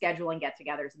to be for scheduling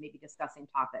get-togethers and maybe discussing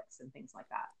topics and things like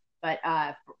that.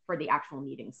 But for the actual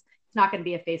meetings, it's not going to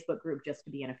be a Facebook group just to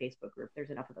be in a Facebook group. There's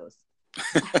enough of those.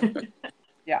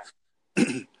 Yeah.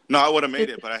 No, I would have made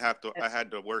it, but I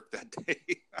had to work that day.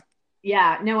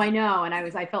 Yeah, no, I know. And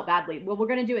I felt badly. Well, we're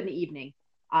going to do it in the evening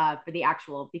for the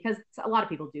actual, because a lot of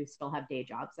people do still have day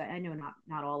jobs. I know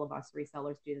not all of us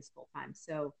resellers do this full time.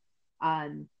 So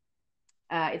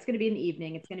it's going to be in the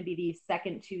evening. It's going to be the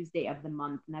second Tuesday of the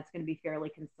month, and that's going to be fairly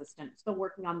consistent. Still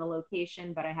working on the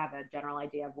location, but I have a general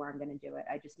idea of where I'm going to do it.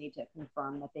 I just need to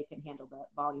confirm that they can handle the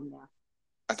volume there.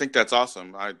 I think that's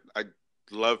awesome. I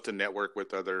love to network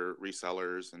with other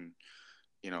resellers and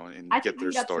get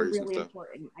their stories and stuff.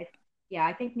 Important.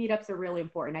 I think meetups are really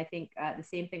important. I think the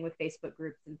same thing with Facebook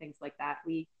groups and things like that.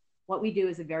 What we do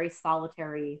is a very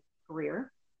solitary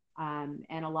career.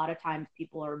 And a lot of times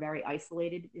people are very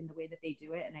isolated in the way that they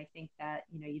do it. And I think that,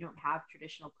 you don't have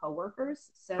traditional coworkers.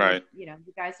 So, Right. you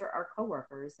guys are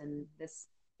coworkers, and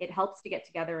it helps to get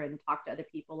together and talk to other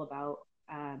people about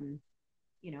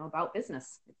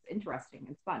business. It's interesting.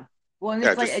 It's fun. Well, and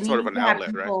Yeah, it's like, just and sort you of need an to have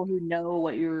outlet, right? people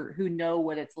who know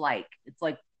what it's like. It's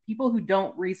like people who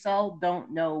don't resell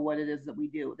don't know what it is that we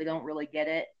do. They don't really get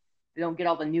it. They don't get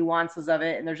all the nuances of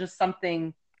it. And there's just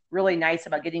something really nice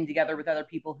about getting together with other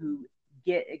people who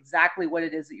get exactly what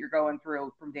it is that you're going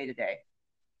through from day to day.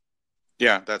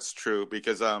 Yeah, that's true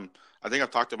because I think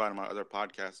I've talked about in my other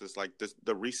podcasts is like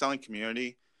the reselling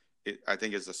community. I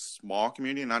think is a small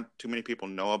community. Not too many people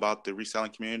know about the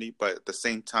reselling community, but at the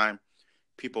same time,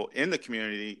 people in the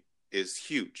community is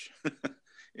huge.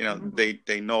 Mm-hmm.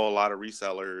 They know a lot of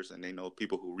resellers and they know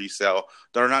people who resell.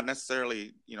 They're not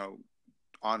necessarily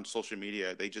on social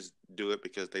media. They just do it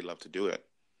because they love to do it.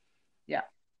 Yeah.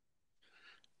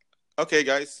 Okay,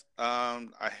 guys.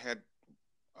 I had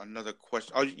another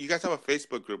question. Oh, you guys have a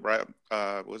Facebook group, right?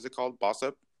 What is it called? Boss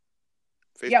Up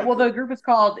Yeah, Facebook well, group? the group is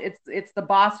called it's the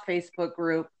Boss Facebook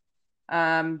group.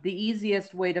 The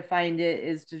easiest way to find it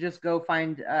is to just go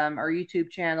find our YouTube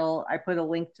channel. I put a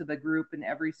link to the group in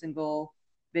every single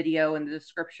video in the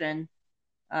description.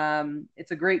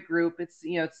 It's a great group. It's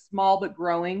small but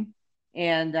growing,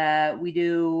 and I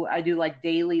do like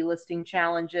daily listing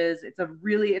challenges.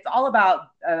 It's all about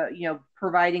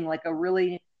providing like a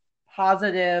really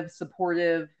positive,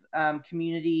 supportive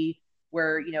community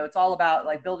where it's all about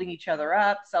like building each other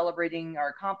up, celebrating our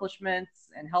accomplishments,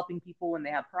 and helping people when they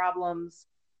have problems.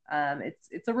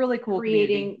 It's a really cool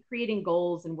community. Creating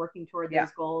goals and working toward Yeah.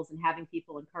 those goals and having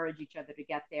people encourage each other to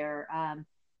get there.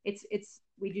 It's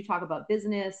we do talk about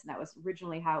business, and that was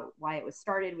originally why it was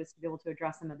started, was to be able to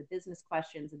address some of the business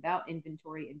questions about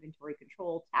inventory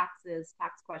control, tax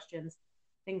questions,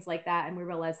 things like that. And we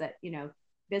realized that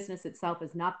business itself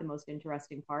is not the most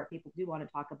interesting part. People do want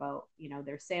to talk about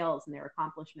their sales and their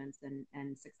accomplishments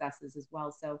and successes as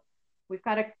well. So we've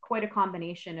got quite a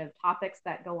combination of topics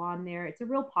that go on there. It's a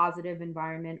real positive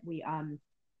environment. We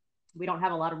don't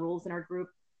have a lot of rules in our group.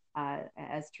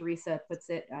 As Teresa puts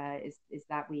it, is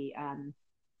that we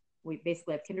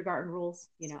basically have kindergarten rules.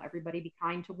 Everybody be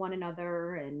kind to one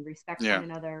another and respect Yeah. one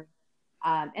another.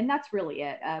 And that's really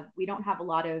it. We don't have a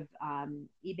lot of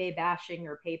eBay bashing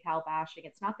or PayPal bashing.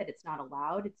 It's not that it's not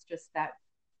allowed. It's just that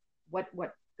what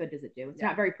good does it do? It's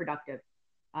not very productive.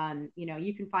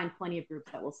 You can find plenty of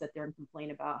groups that will sit there and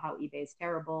complain about how eBay is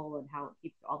terrible and how it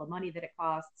keeps all the money that it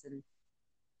costs and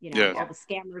all the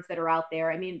scammers that are out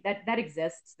there. I mean, that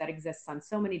exists on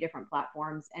so many different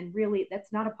platforms. And really,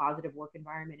 that's not a positive work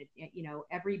environment.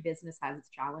 Every business has its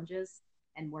challenges,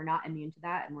 and we're not immune to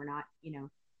that. And we're not,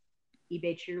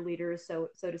 eBay cheerleaders, so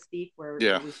to speak, where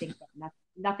we think that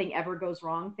nothing ever goes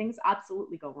wrong. Things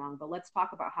absolutely go wrong, but let's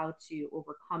talk about how to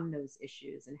overcome those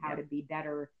issues and how to be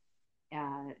better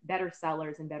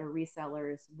sellers and better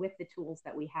resellers with the tools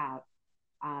that we have.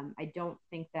 I don't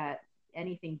think that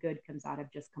anything good comes out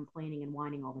of just complaining and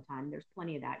whining all the time. There's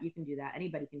plenty of that. You can do that.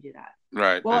 Anybody can do that.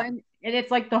 Right. Well, and it's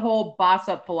like the whole boss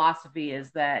up philosophy is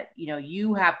that,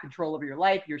 you have control over your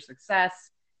life, your success.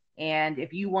 And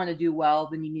if you want to do well,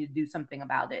 then you need to do something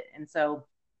about it. And so,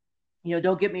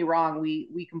 don't get me wrong.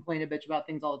 We complain a bitch about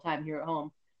things all the time here at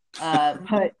home.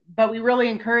 But we really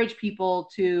encourage people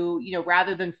to,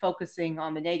 rather than focusing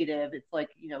on the negative, it's like,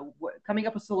 coming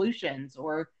up with solutions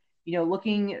or,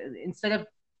 looking instead of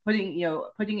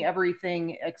putting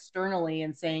everything externally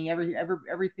and saying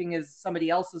everything is somebody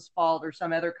else's fault or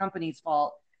some other company's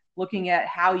fault, looking at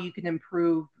how you can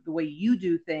improve the way you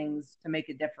do things to make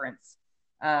a difference.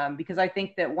 Because I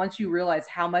think that once you realize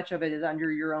how much of it is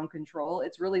under your own control,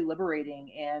 it's really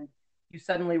liberating. And you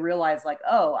suddenly realize like,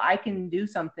 oh, I can do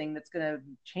something that's going to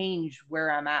change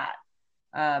where I'm at.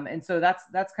 And so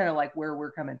that's kind of like where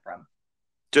we're coming from.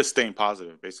 Just staying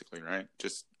positive, basically, right?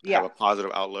 Just have a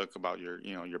positive outlook about your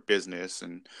business,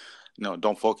 and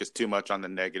don't focus too much on the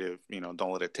negative.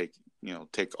 Don't let it take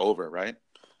over, right?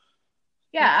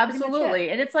 Yeah,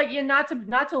 absolutely. And it's like not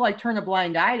to like turn a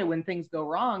blind eye to when things go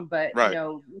wrong, but right.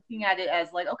 Looking at it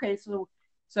as like, okay,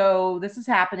 so this is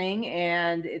happening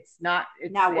and it's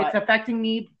affecting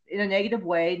me in a negative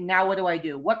way. Now what do I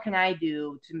do? What can I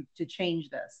do to change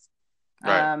this?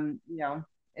 Right.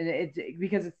 And it's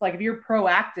because it's like if you're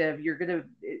proactive,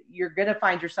 you're gonna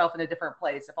find yourself in a different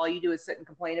place. If all you do is sit and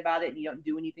complain about it and you don't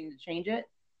do anything to change it,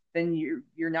 then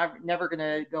you're never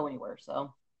gonna go anywhere.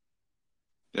 So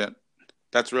yeah,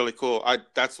 that's really cool.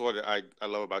 That's what I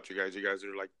love about you guys. You guys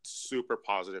are like super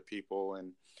positive people,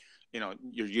 and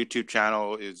your YouTube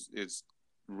channel is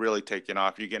really taking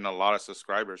off. You're getting a lot of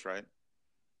subscribers, right?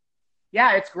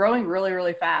 Yeah, it's growing really,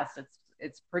 really fast.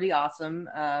 It's pretty awesome.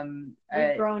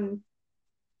 We've grown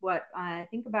what I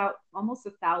think about almost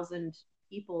 1,000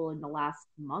 people in the last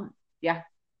month. Yeah,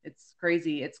 it's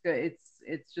crazy. It's good.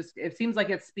 It's just it seems like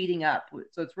it's speeding up,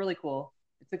 so it's really cool.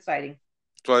 It's exciting.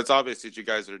 So it's obvious that you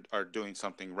guys are doing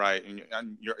something right, and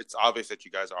it's obvious that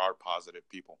you guys are positive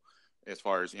people as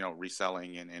far as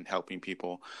reselling and helping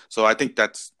people. So I think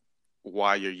that's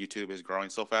why your YouTube is growing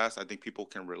so fast. I think people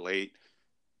can relate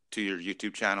to your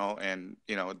YouTube channel, and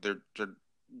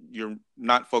you're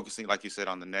not focusing, like you said,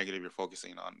 on the negative. You're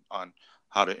focusing on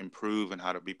how to improve and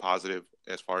how to be positive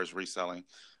as far as reselling.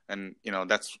 And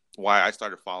that's why I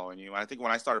started following you. I think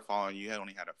when I started following you, you had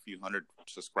only had a few hundred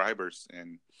subscribers,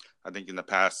 and I think in the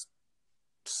past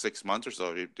 6 months or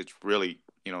so, it's really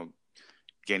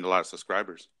gained a lot of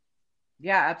subscribers.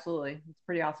 Yeah, absolutely. It's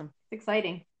pretty awesome. It's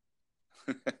exciting.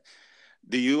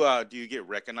 Do you get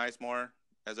recognized more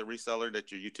as a reseller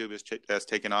that your YouTube has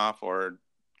taken off, or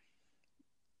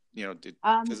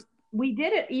we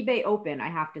did at eBay Open, I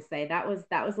have to say. That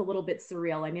was a little bit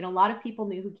surreal. I mean, a lot of people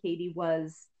knew who Katie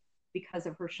was because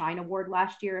of her Shine Award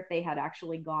last year, if they had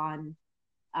actually gone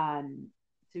to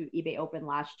eBay Open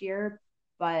last year.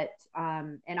 But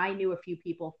and I knew a few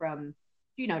people from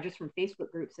just from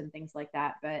Facebook groups and things like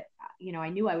that. But I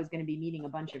knew I was going to be meeting a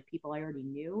bunch of people I already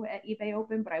knew at eBay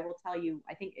Open. But I will tell you,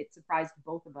 I think it surprised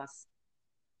both of us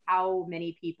how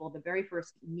many people. The very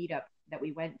first meetup that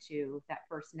we went to that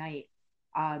first night,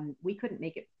 we couldn't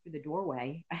make it through the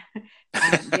doorway.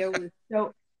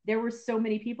 There were so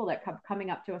many people that kept coming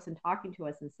up to us and talking to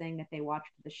us and saying that they watched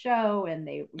the show and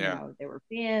they were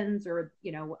fans, or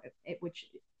which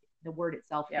the word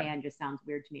itself, fan, just sounds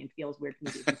weird to me and feels weird to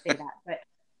me to even say that. But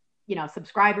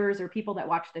subscribers or people that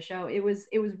watched the show, it was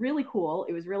really cool.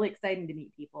 It was really exciting to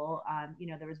meet people.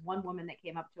 There was one woman that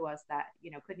came up to us that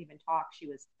couldn't even talk.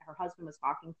 Her husband was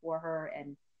talking for her,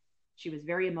 and she was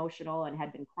very emotional and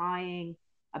had been crying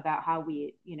about how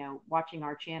we, watching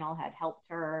our channel had helped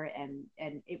her. And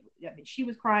she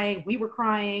was crying, we were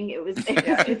crying.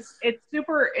 It's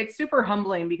super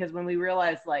humbling, because when we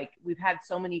realized, like, we've had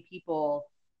so many people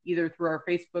either through our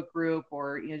Facebook group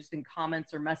or, just in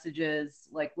comments or messages,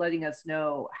 like letting us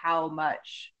know how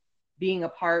much being a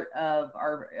part of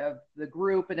the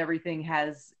group and everything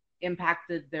has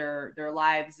impacted their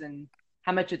lives, and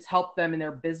how much it's helped them in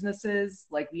their businesses.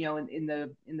 Like, in the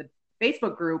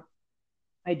Facebook group,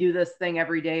 I do this thing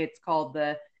every day. It's called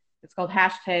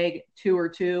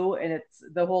 #2or2. And it's,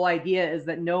 the whole idea is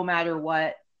that no matter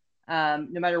what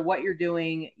you're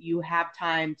doing, you have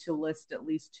time to list at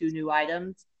least 2 new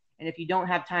items. And if you don't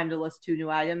have time to list 2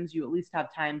 new items, you at least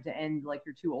have time to end like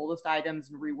your 2 oldest items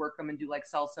and rework them and do like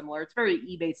sell similar. It's very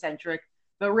eBay centric,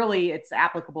 but really it's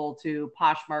applicable to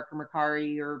Poshmark or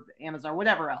Mercari or Amazon,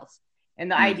 whatever else. And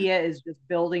the idea is just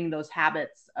building those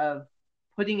habits of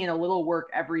putting in a little work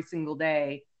every single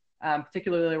day,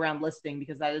 particularly around listing,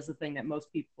 because that is the thing that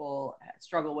most people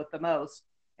struggle with the most.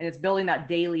 And it's building that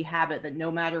daily habit that no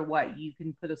matter what, you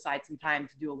can put aside some time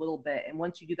to do a little bit. And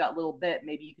once you do that little bit,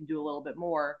 maybe you can do a little bit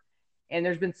more. And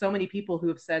there's been so many people who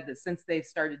have said that since they've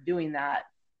started doing that,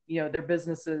 their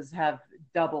businesses have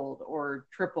doubled or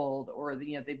tripled, or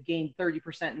they've gained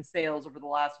 30% in sales over the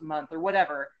last month or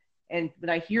whatever. And when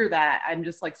I hear that, I'm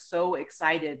just like so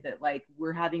excited that like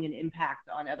we're having an impact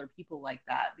on other people like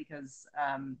that, because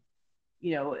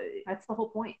that's the whole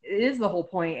point. It is the whole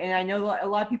point. And I know a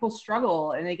lot of people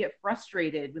struggle and they get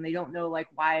frustrated when they don't know like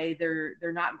why they're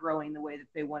not growing the way that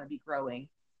they want to be growing.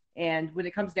 And when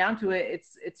it comes down to it,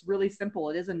 it's really simple.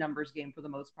 It is a numbers game for the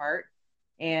most part,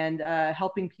 and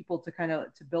helping people to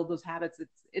build those habits.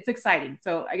 It's exciting.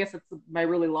 So I guess it's my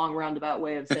really long roundabout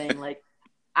way of saying like,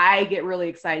 I get really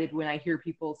excited when I hear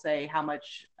people say how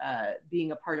much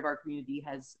being a part of our community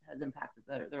has impacted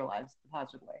their lives in a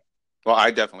positive way. Well,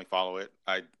 I definitely follow it.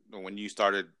 When I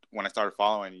started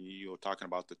following you were talking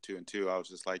about the 2 and 2, I was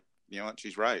just like, you know what,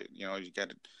 she's right. You got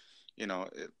to,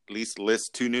 at least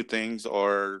list 2 new things,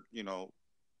 or, go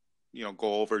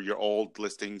over your old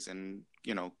listings and,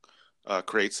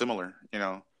 create similar,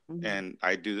 and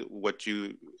I do what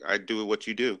you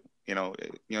do,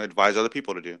 advise other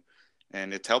people to do.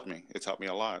 And it's helped me. It's helped me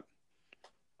a lot.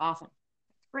 Awesome.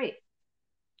 Great.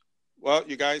 Well,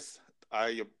 you guys,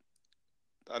 I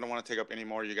don't want to take up any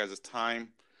more of you guys' time.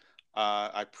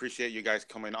 I appreciate you guys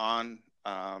coming on.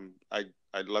 I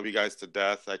love you guys to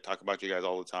death. I talk about you guys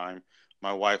all the time.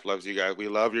 My wife loves you guys. We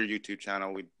love your YouTube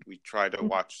channel. We try to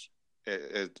watch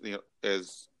as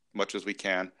much as we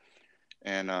can.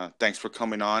 And thanks for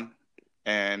coming on.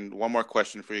 And one more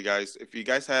question for you guys. If you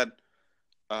guys had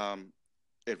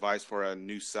advice for a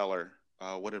new seller,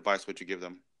 what advice would you give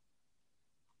them?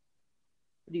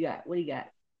 What do you got? What do you got?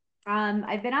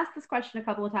 I've been asked this question a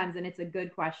couple of times, and it's a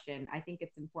good question. I think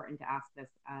it's important to ask this.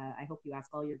 I hope you ask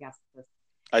all your guests this.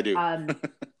 I do.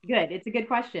 Good. It's a good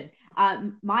question.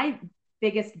 My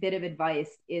biggest bit of advice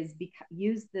is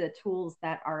use the tools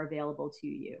that are available to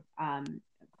you.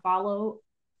 Follow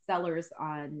sellers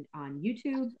on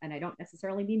YouTube, and I don't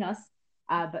necessarily mean us,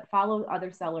 but follow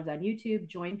other sellers on YouTube,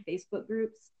 join Facebook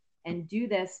groups, and do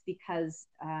this because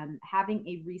having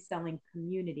a reselling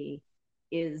community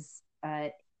is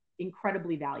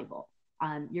incredibly valuable.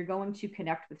 You're going to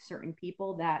connect with certain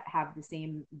people that have the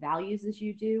same values as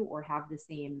you do, or have the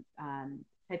same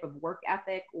type of work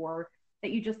ethic, or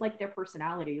that you just like their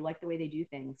personality, you like the way they do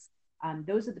things.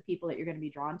 Those are the people that you're going to be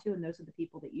drawn to, and those are the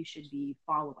people that you should be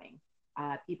following.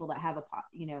 People that have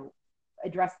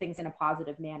address things in a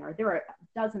positive manner. There are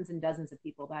dozens and dozens of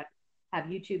people that have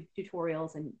YouTube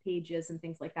tutorials and pages and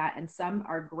things like that, and some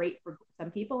are great for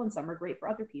some people, and some are great for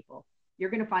other people. You're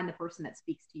going to find the person that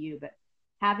speaks to you, but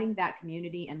having that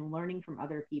community and learning from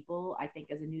other people, I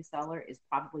think as a new seller, is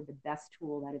probably the best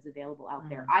tool that is available out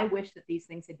there. I wish that these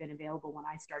things had been available when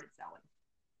I started selling.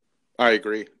 I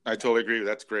agree. I totally agree.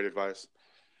 That's great advice.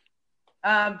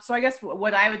 So I guess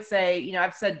what I would say,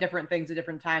 I've said different things at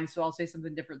different times, so I'll say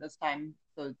something different this time.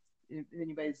 So if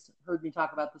anybody's heard me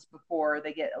talk about this before,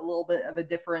 they get a little bit of a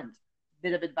different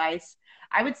bit of advice.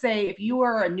 I would say if you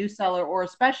are a new seller, or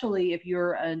especially if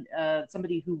you're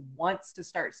somebody who wants to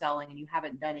start selling and you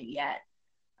haven't done it yet,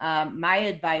 my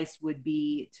advice would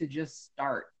be to just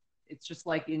start. It's just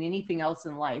like in anything else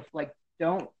in life. Like,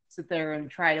 don't sit there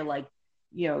and try to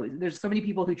there's so many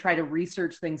people who try to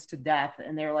research things to death,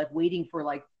 and they're like waiting for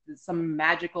like some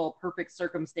magical perfect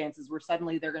circumstances where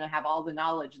suddenly they're going to have all the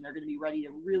knowledge and they're going to be ready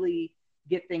to really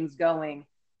get things going.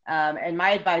 And my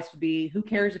advice would be, who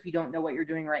cares if you don't know what you're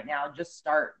doing right now? Just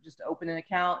start. Just open an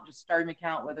account. Just start an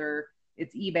account, whether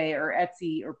it's eBay or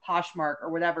Etsy or Poshmark or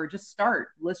whatever. Just start.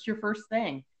 List your first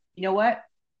thing. You know what?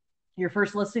 Your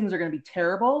first listings are going to be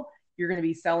terrible. You're going to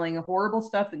be selling horrible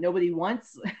stuff that nobody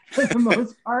wants for the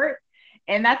most part.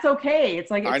 And that's okay.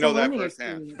 It's like, it's I know a that learning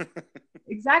firsthand. experience.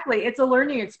 Exactly. It's a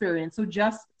learning experience. So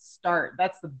just start.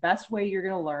 That's the best way you're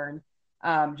going to learn.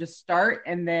 Just start,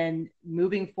 and then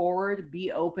moving forward,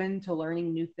 be open to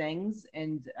learning new things,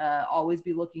 and always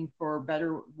be looking for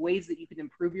better ways that you can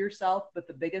improve yourself. But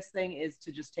the biggest thing is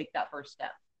to just take that first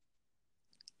step.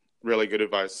 Really good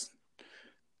advice.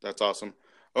 That's awesome.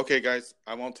 Okay, guys,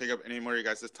 I won't take up any more of you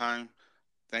guys' time.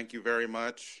 Thank you very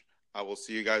much. I will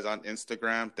see you guys on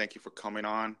Instagram. Thank you for coming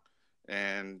on.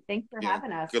 And thanks for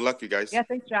having us. Good luck, you guys. Yeah,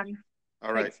 thanks, Johnny.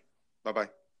 All right. Bye-bye.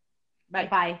 Bye.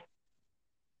 Bye.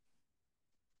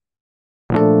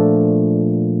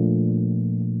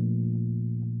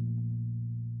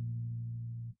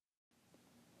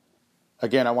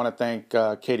 Again, I want to thank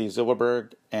Katie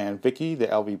Zilberberg and Vicky, the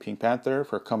LV Pink Panther,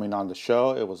 for coming on the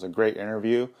show. It was a great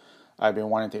interview. I've been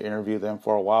wanting to interview them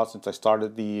for a while since I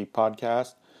started the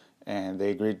podcast, and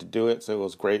they agreed to do it, so it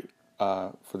was great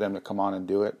for them to come on and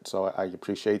do it. So I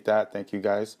appreciate that. Thank you,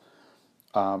 guys.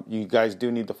 You guys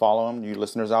do need to follow them. You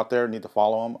listeners out there need to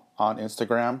follow them on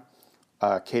Instagram,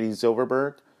 Katie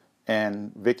Zilberberg,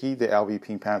 and Vicky, the LV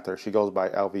Pink Panther. She goes by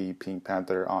LV Pink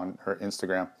Panther on her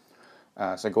Instagram.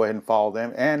 So go ahead and follow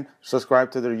them, and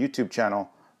subscribe to their YouTube channel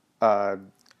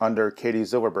under Katie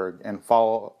Zilberberg, and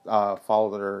follow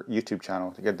their YouTube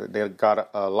channel. They got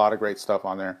a lot of great stuff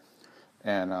on there,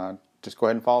 and just go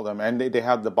ahead and follow them. And they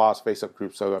have the Boss Facebook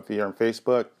group, so if you're on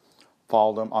Facebook,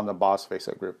 follow them on the Boss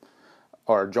Facebook group,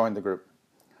 or join the group.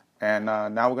 And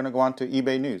now we're going to go on to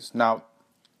eBay news. Now,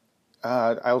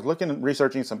 I was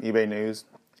researching some eBay news,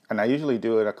 and I usually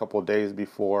do it a couple of days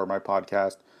before my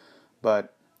podcast,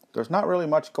 but there's not really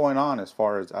much going on as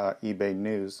far as eBay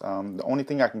news. The only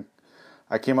thing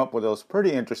I came up with that was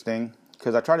pretty interesting,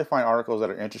 because I try to find articles that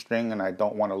are interesting, and I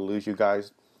don't want to lose you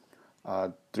guys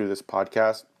through this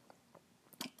podcast.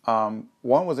 One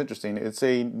was interesting. It's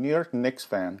a New York Knicks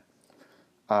fan,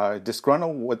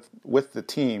 disgruntled with the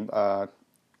team.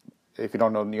 If you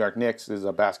don't know, New York Knicks is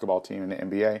a basketball team in the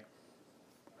NBA.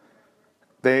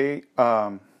 They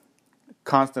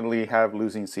constantly have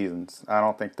losing seasons. I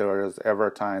don't think there was ever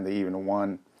a time they even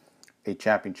won a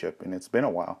championship, and it's been a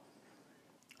while.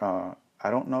 I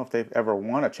don't know if they've ever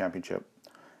won a championship.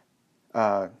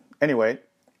 Anyway,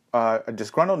 a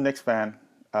disgruntled Knicks fan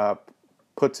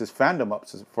puts his fandom up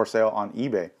for sale on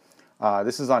eBay.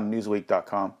 This is on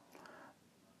Newsweek.com,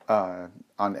 on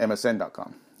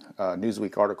MSN.com,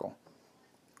 Newsweek article.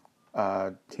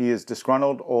 He is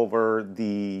disgruntled over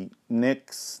the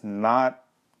Knicks not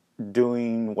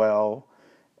doing well,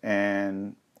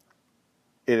 and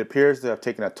it appears to have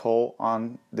taken a toll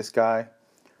on this guy.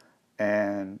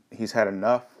 and he's had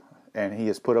enough, and he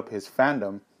has put up his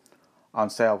fandom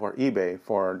on sale for eBay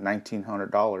for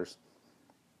 $1,900.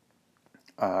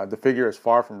 The figure is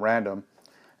far from random,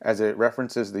 as it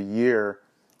references the year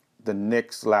the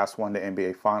Knicks last won the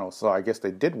NBA Finals. So I guess they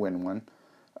did win one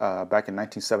back in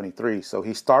 1973. So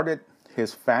he started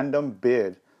his fandom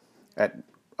bid at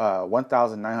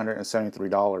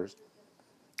 $1,973,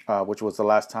 which was the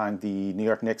last time the New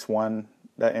York Knicks won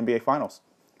the NBA Finals.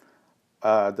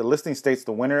 The listing states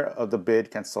the winner of the bid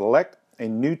can select a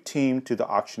new team to the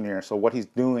auctioneer. So what he's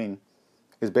doing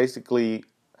is basically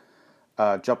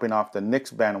jumping off the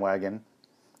Knicks bandwagon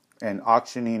and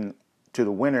auctioning to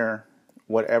the winner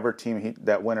whatever team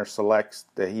that winner selects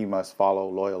that he must follow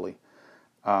loyally.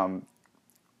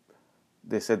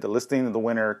 They said the listing of the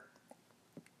winner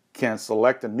can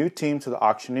select a new team to the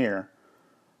auctioneer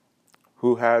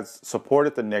who has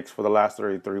supported the Knicks for the last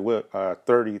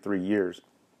 33 years.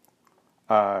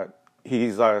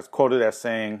 He's quoted as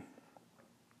saying,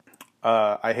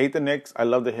 I hate the Knicks, I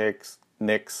love the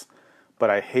Knicks, but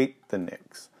I hate the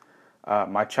Knicks.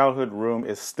 My childhood room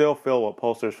is still filled with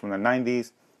posters from the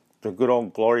 90s, the good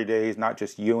old glory days, not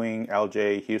just Ewing,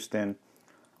 LJ, Houston.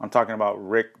 I'm talking about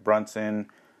Rick Brunson,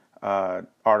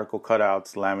 article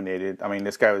cutouts, laminated. I mean,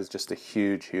 this guy was just a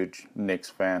huge, huge Knicks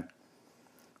fan.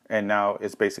 And now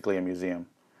it's basically a museum.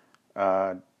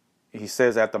 He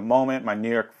says, at the moment, my New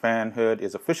York fanhood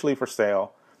is officially for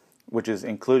sale, which is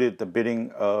included the bidding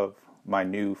of my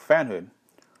new fanhood.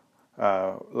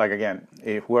 Again,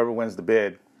 if whoever wins the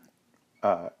bid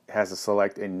has to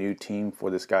select a new team for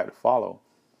this guy to follow.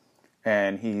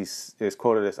 And he is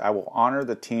quoted as, I will honor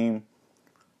the team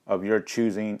of your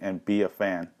choosing and be a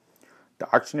fan. The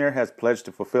auctioneer has pledged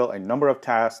to fulfill a number of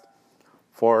tasks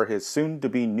for his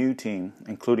soon-to-be new team,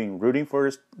 including rooting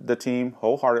for the team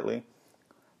wholeheartedly,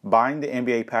 buying the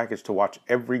NBA package to watch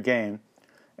every game,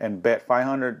 and bet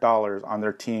 $500 on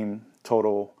their team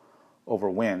total over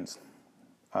wins,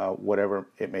 whatever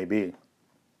it may be.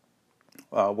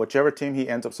 Whichever team he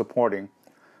ends up supporting,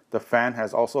 the fan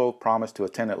has also promised to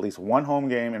attend at least one home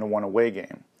game and one away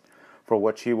game, for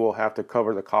which he will have to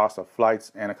cover the cost of flights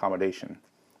and accommodation.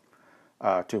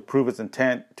 To prove his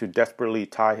intent to desperately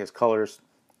tie his colors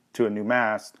to a new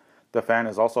mast, the fan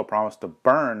has also promised to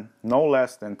burn no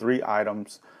less than 3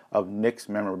 items of Knicks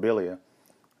memorabilia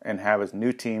and have his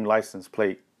new team license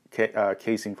plate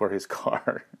casing for his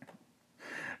car.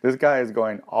 This guy is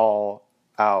going all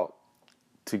out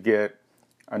to get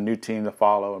a new team to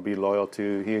follow and be loyal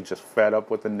to. He is just fed up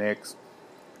with the Knicks.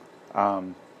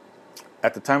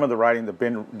 At the time of the writing,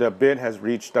 the bid has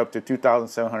reached up to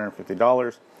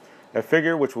 $2,750, a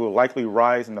figure which will likely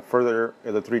rise in the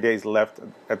 3 days left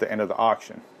at the end of the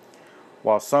auction.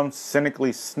 While some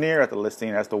cynically sneer at the listing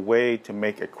as the way to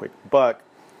make a quick buck,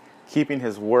 keeping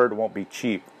his word won't be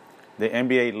cheap. The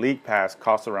NBA League Pass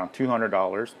costs around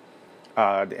 $200.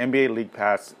 The NBA League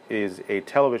Pass is a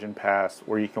television pass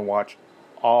where you can watch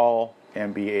all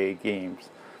NBA games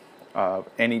of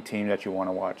any team that you want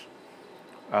to watch.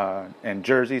 And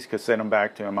jerseys could send them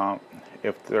back to amount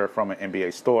if they're from an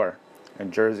NBA store.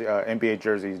 And NBA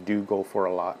jerseys do go for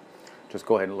a lot. Just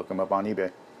go ahead and look them up on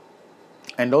eBay.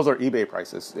 And those are eBay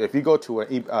prices. If you go to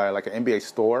like an NBA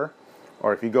store,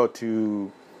 or if you go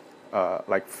to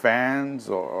like Fans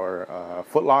or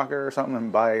Foot Locker or something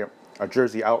and buy a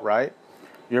jersey outright,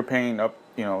 you're paying up,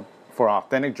 for an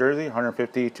authentic jersey,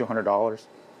 $150, $200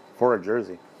 for a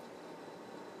jersey.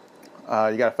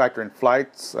 You got to factor in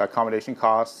flights, accommodation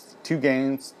costs, 2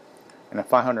 games, and a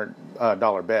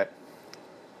 $500 bet.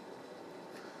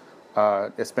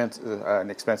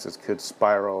 Expenses could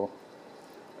spiral.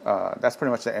 That's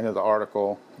pretty much the end of the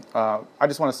article. I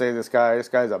just want to say this guy's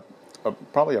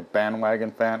probably a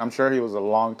bandwagon fan. I'm sure he was a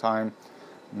long-time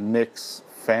Knicks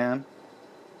fan.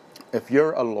 If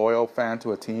you're a loyal fan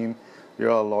to a team, you're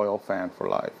a loyal fan for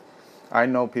life. I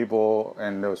know people,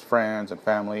 and there's friends and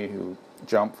family who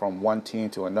jump from one team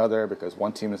to another because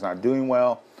one team is not doing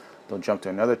well. They'll jump to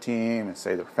another team and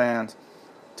say they're fans.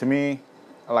 To me,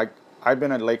 I've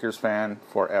been a Lakers fan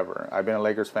forever. I've been a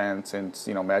Lakers fan since,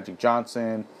 Magic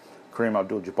Johnson, Kareem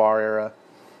Abdul-Jabbar era.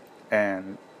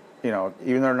 And, even though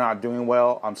they're not doing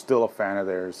well, I'm still a fan of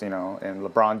theirs, And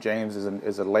LeBron James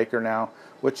is a Laker now,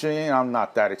 which I'm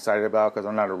not that excited about because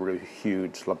I'm not a really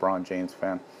huge LeBron James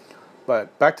fan.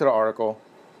 But back to the article.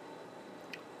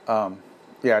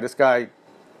 This guy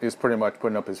is pretty much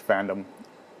putting up his fandom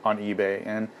on eBay.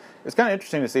 And it's kind of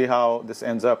interesting to see how this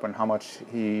ends up and how much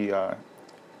the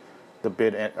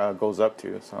bid goes up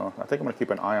to. So I think I'm going to keep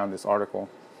an eye on this article.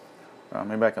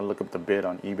 Maybe I can look up the bid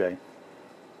on eBay.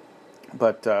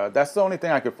 But that's the only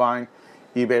thing I could find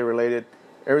eBay related.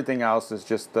 Everything else is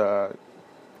just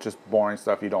just boring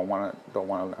stuff you don't want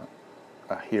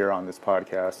to hear on this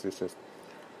podcast. It's just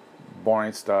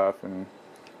boring stuff,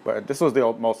 but this was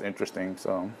the most interesting.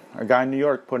 So a guy in New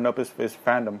York putting up his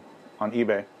fandom on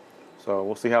eBay. So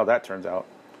we'll see how that turns out.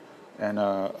 And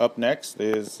up next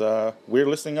is Weird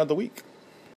Listing of the Week.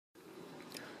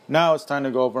 Now it's time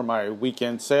to go over my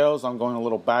weekend sales. I'm going a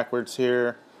little backwards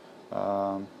here,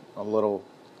 a little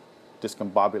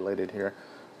discombobulated here.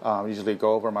 Usually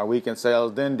go over my weekend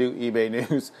sales, then do eBay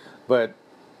news. But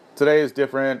today is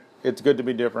different. It's good to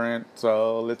be different.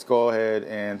 So let's go ahead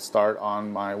and start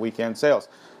on my weekend sales.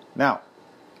 Now,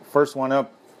 first one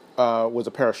up was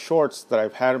a pair of shorts that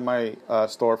I've had in my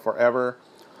store forever.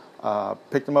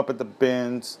 Picked them up at the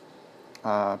bins.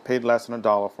 Paid less than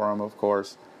 $1 for them, of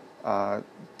course.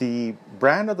 The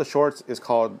brand of the shorts is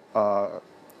called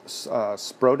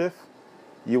Sprodiff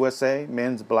USA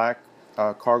men's black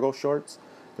cargo shorts.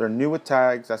 They're new with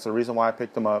tags. That's the reason why I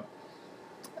picked them up.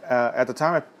 At the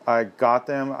time I got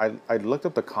them, I looked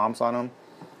up the comps on them,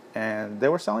 and they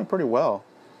were selling pretty well.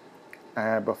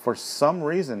 But for some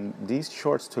reason, these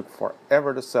shorts took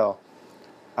forever to sell.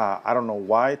 I don't know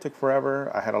why it took forever.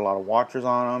 I had a lot of watchers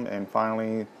on them, and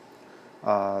finally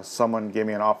someone gave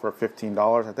me an offer of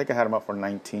 $15. I think I had them up for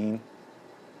 $19,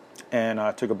 and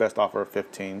I took a best offer of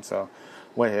 $15. So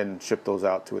went ahead and shipped those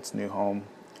out to its new home,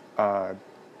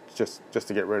 just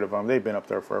to get rid of them. They've been up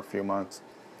there for a few months.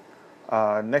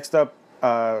 Next up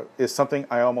is something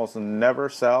I almost never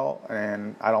sell,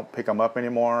 and I don't pick them up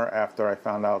anymore after I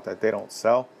found out that they don't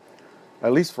sell.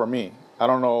 At least for me. I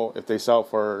don't know if they sell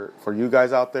for you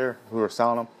guys out there who are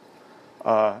selling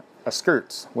them.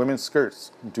 Skirts, women's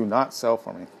skirts, do not sell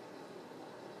for me.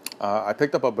 I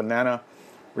picked up a Banana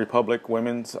Republic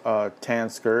women's tan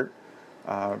skirt.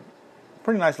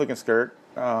 Pretty nice looking skirt.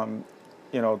 I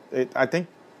think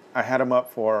I had them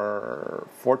up for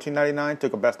 $14.99.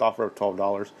 Took a best offer of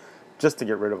 $12 just to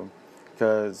get rid of them,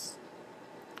 because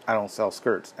I don't sell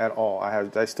skirts at all.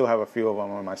 I still have a few of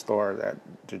them in my store that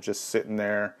they're just sitting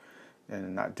there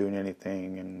and not doing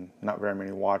anything, and not very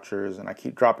many watchers, and I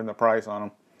keep dropping the price on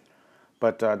them.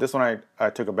 But this one I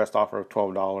took a best offer of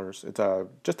 $12. It's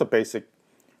just a basic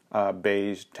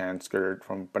beige tan skirt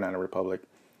from Banana Republic.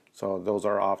 So those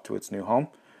are off to its new home.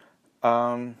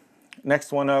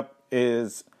 Next one up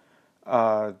is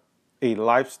the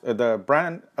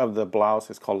brand of the blouse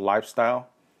is called Lifestyle.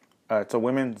 It's a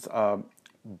women's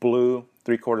blue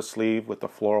 3/4 sleeve with a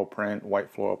floral print, white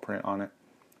floral print on it.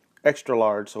 Extra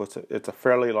large, so it's a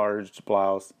fairly large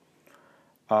blouse.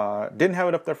 Didn't have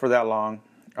it up there for that long,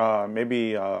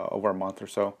 maybe over a month or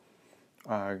so.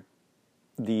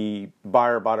 The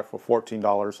buyer bought it for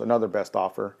 $14, another best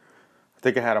offer. I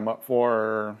think I had them up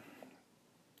for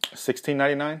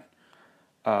 $16.99.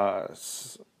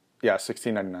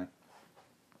 $16.99.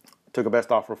 Took a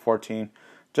best offer of $14.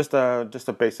 Just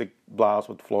a basic blouse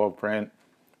with floral print.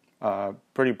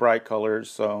 Pretty bright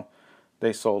colors, so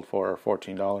they sold for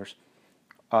 $14.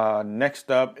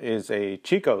 Next up is a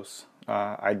Chico's.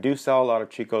 I do sell a lot of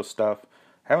Chico's stuff.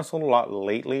 Haven't sold a lot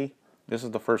lately. This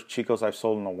is the first Chico's I've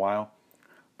sold in a while.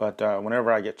 But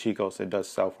whenever I get Chico's, it does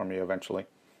sell for me eventually.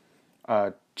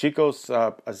 Chico's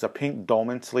is a pink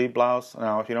dolman sleeve blouse.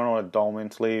 Now, if you don't know what a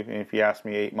dolman sleeve, and if you asked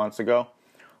me 8 months ago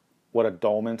what a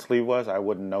dolman sleeve was, I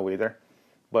wouldn't know either.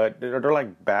 But they're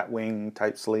like batwing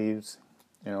type sleeves.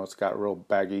 It's got real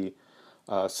baggy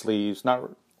sleeves, not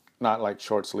like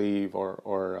short sleeve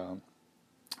or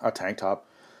a tank top.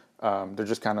 They're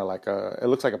just kind of like it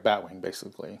looks like a batwing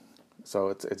basically. So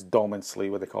it's dolman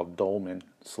sleeve, what they call dolman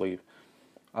sleeve.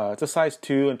 It's a size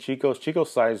 2 in Chico's. Chico's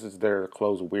sizes their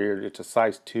clothes weird. It's a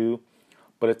size 2,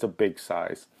 but it's a big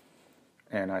size.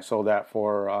 And I sold that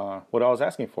for what I was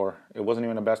asking for. It wasn't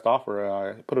even a best offer.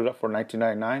 I put it up for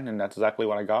 $19.99, and that's exactly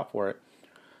what I got for it.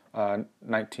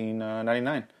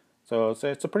 $19.99. So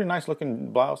it's a pretty nice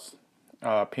looking blouse,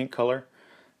 pink color,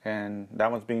 and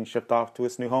that one's being shipped off to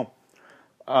its new home.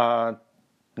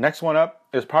 Next one up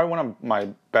is probably one of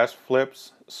my best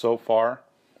flips so far.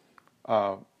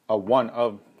 One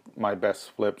of my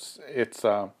best flips. It's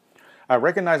I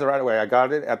recognized it right away. I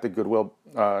got it at the Goodwill,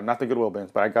 not the Goodwill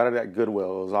bins, but I got it at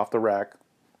Goodwill. It was off the rack,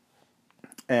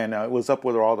 and it was up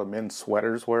where all the men's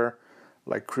sweaters were,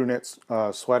 like crew knit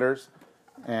sweaters,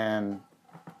 and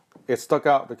it stuck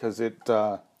out because it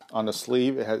on the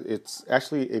sleeve it's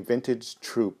actually a vintage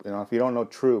Troop. If you don't know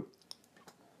Troop,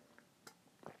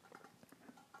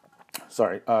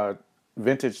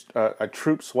 vintage a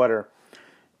Troop sweater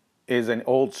is an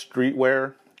old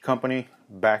streetwear company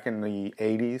back in the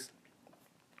 80s.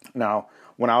 Now,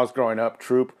 when I was growing up,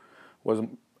 Troop was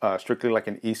strictly like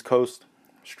an East Coast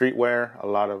streetwear. A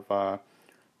lot of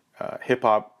hip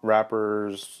hop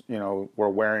rappers, were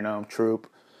wearing them. Troop,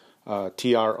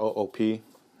 Troop.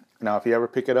 Now, if you ever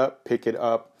pick it up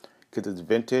because it's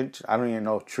vintage. I don't even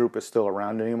know if Troop is still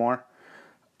around anymore.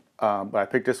 But I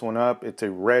picked this one up. It's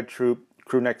a red Troop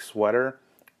crew neck sweater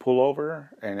pullover,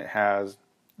 and it has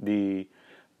the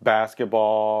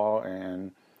basketball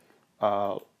and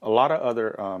a lot of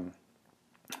other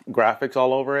graphics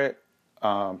all over it,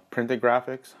 printed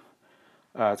graphics.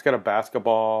 It's got a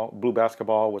blue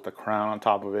basketball with a crown on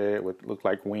top of it, with look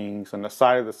like wings. And the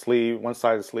side of the sleeve, one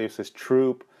side of the sleeve says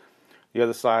Troop, the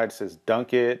other side says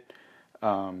Dunk It.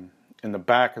 In the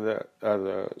back of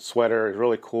the sweater is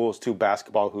really cool. It's two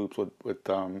basketball hoops with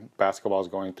basketballs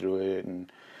going through it,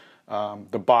 and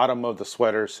the bottom of the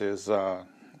sweater says, I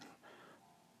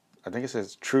think it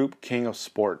says Troop King of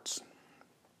Sports.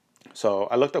 So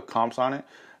I looked up comps on it,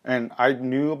 and I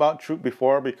knew about Troop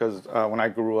before because when I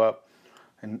grew up,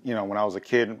 and when I was a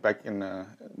kid back in the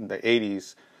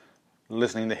 80s,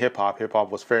 listening to hip hop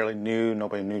was fairly new.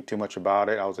 Nobody knew too much about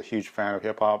it. I was a huge fan of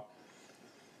hip hop,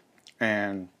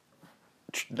 and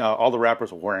all the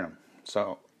rappers were wearing them.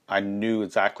 So I knew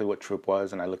exactly what Troop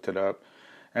was, and I looked it up.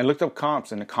 And I looked up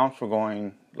comps, and the comps were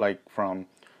going like from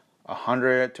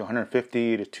 100 to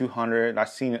 150 to 200. I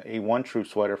seen a one Troop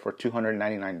sweater for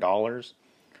 $299,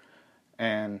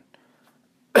 and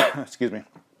excuse me.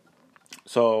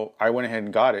 So I went ahead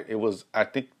and got it. It was, I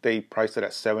think they priced it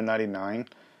at $7.99,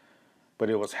 but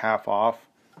it was half off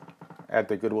at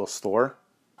the Goodwill store,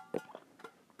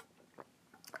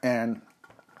 and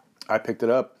I picked it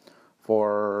up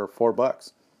for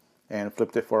 $4 and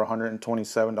flipped it for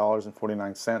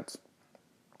 $127.49.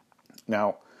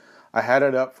 Now, I had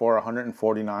it up for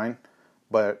 $149,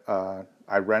 but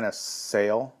I ran a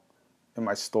sale in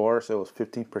my store, so it was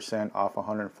 15% off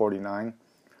 $149,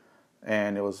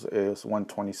 and it was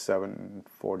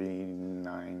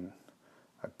 $127.49,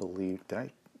 I believe.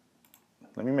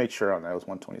 Let me make sure on that. It was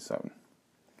 $127.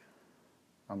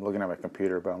 I'm looking at my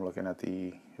computer, but I'm looking at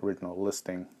the original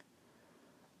listing.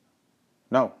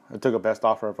 No, it took a best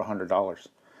offer of $100.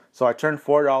 So I turned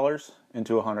 $4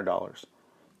 into $100.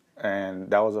 And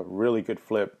that was a really good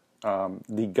flip.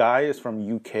 The guy is from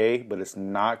UK, but it's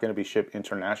not going to be shipped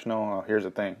international. Here's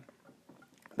the thing.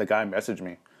 The guy messaged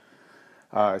me.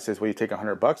 He says, "Will you take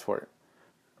 $100 for it?"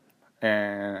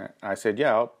 And I said,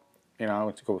 "Yeah,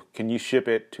 can you ship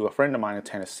it to a friend of mine in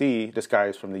Tennessee?" This guy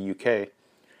is from the UK.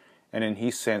 And then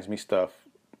he sends me stuff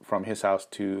from his house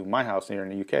to my house here in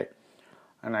the UK.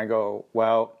 And I go,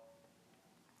 "Well,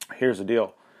 here's the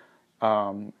deal.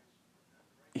 I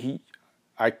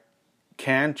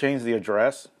can change the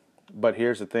address, but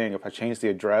here's the thing. If I change the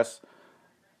address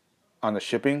on the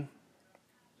shipping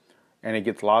and it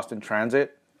gets lost in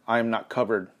transit, I am not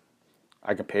covered.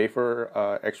 I can pay for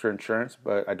extra insurance,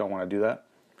 but I don't want to do that."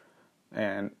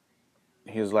 And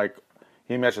he's like,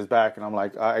 he messages back, and I'm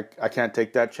like, I can't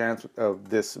take that chance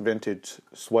of this vintage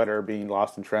sweater being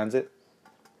lost in transit.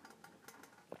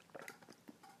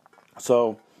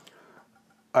 So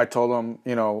I told him,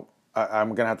 I'm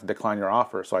going to have to decline your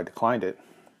offer. So I declined it.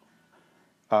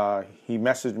 He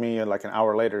messaged me like an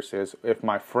hour later, says, "If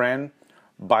my friend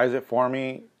buys it for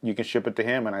me, you can ship it to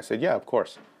him." And I said, "Yeah, of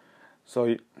course."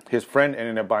 So his friend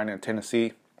ended up buying it in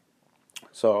Tennessee.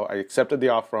 So I accepted the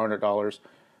offer for $100,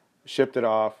 shipped it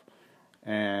off,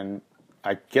 and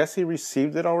I guess he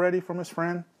received it already from his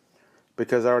friend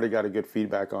because I already got a good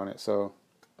feedback on it. So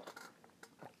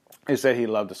he said he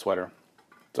loved the sweater.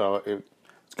 So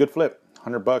it's a good flip.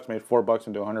 $100, made $4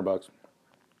 into $100.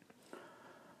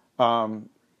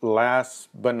 Last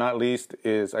but not least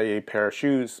is a pair of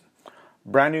shoes.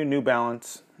 Brand New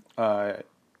Balance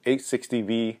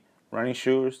 860V running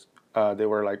shoes. They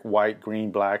were like white,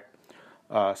 green, black.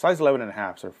 Size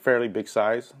 11.5, so fairly big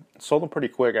size. Sold them pretty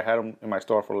quick. I had them in my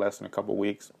store for less than a couple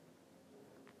weeks.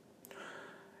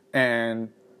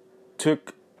 And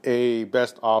took a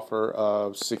best offer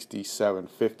of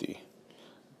 $67.50.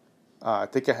 I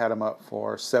think I had them up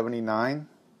for $79,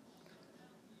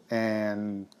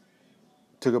 and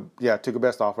took a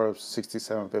best offer of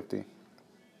 $67.50.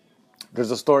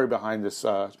 There's a story behind this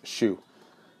shoe.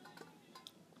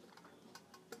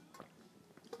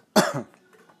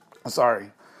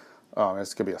 Sorry,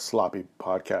 this could be a sloppy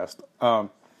podcast.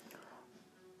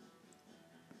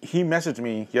 He messaged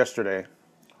me yesterday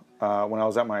when I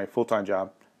was at my full-time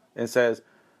job and says,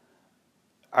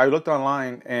 I looked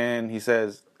online, and he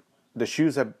says, "The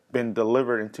shoes have been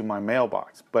delivered into my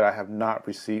mailbox, but I have not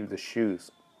received the shoes."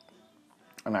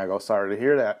 And I go, "Sorry to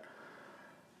hear that.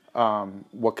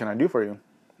 What can I do for you?"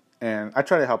 And I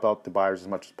try to help out the buyers as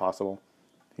much as possible.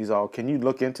 He's all, "Can you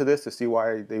look into this to see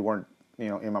why they weren't,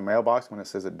 in my mailbox when it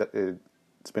says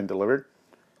it's been delivered?"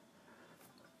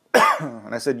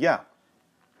 And I said, yeah.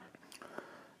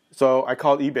 So I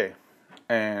called eBay,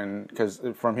 and because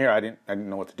from here I didn't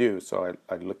know what to do, so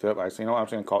I looked it up. I said, I'm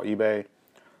just gonna call eBay.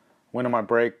 Went on my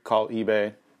break, called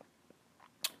eBay.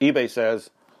 eBay says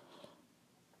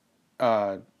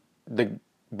the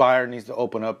buyer needs to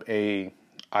open up a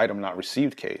item not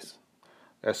received case.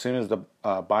 As soon as the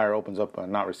buyer opens up a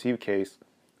not received case,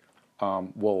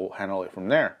 we'll handle it from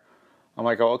there. I'm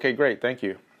like, oh, okay, great, thank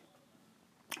you.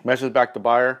 Message back the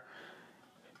buyer.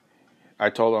 I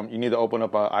told him, you need to open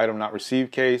up an item not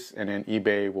received case, and then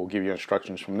eBay will give you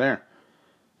instructions from there.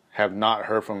 Have not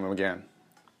heard from him again.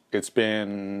 It's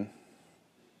been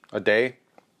a day,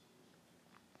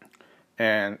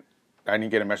 and I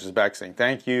didn't get a message back saying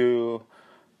thank you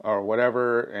or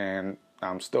whatever, and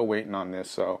I'm still waiting on this.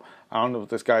 So I don't know if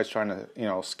this guy's trying to,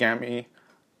 scam me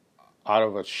out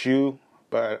of a shoe,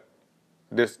 but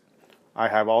I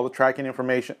have all the tracking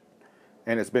information,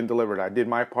 and it's been delivered. I did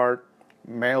my part,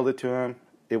 mailed it to him,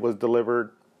 it was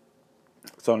delivered.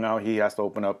 So now he has to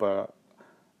open up a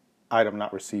item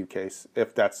not received case,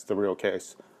 if that's the real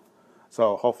case.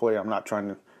 So hopefully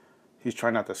he's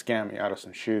trying not to scam me out of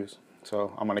some shoes.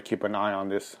 So I'm going to keep an eye on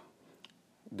this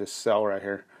sell right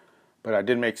here. But I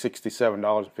did make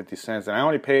 $67.50, and I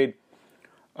only paid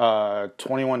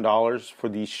 $21 for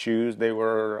these shoes. They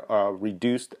were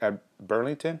reduced at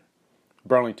Burlington,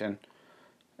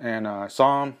 and I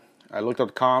saw them. I looked at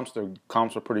the comps. The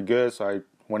comps were pretty good, so I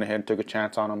went ahead and took a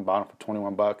chance on them. Bought them for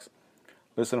 $21.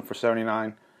 Listed them for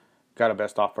 $79. Got a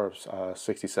best offer of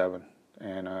 $67,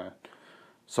 and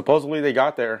supposedly they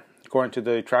got there according to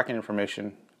the tracking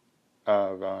information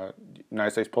of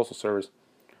United States Postal Service.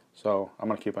 So I'm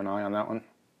going to keep an eye on that one.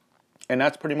 And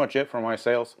that's pretty much it for my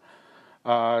sales.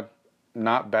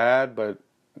 Not bad, but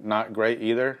not great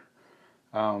either.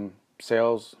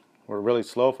 Sales were really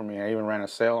slow for me. I even ran a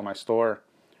sale in my store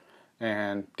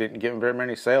and didn't get very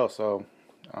many sales. So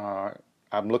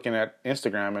I'm looking at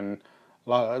Instagram, and a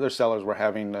lot of other sellers were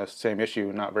having the same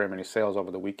issue, not very many sales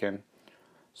over the weekend.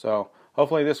 So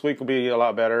hopefully this week will be a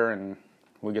lot better, and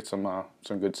we'll get some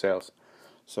good sales.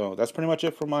 So that's pretty much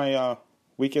it for my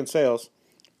weekend sales.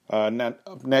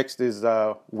 Up next is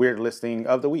Weird Listing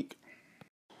of the Week.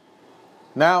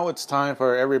 Now it's time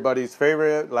for everybody's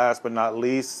favorite, last but not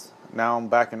least. Now I'm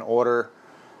back in order.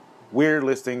 Weird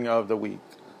Listing of the Week.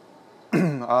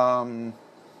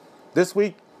 This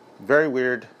week, very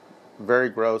weird, very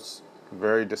gross,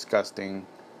 very disgusting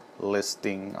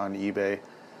listing on eBay.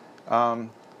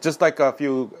 Just like a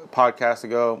few podcasts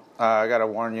ago, I gotta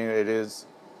warn you, it is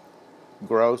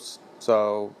gross.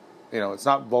 So, it's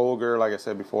not vulgar like I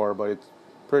said before, but it's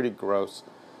pretty gross.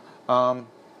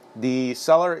 The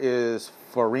seller is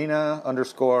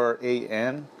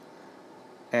Farina_AN,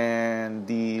 and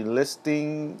the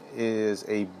listing is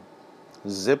a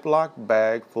Ziploc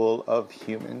bag full of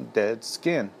human dead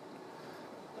skin.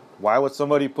 Why would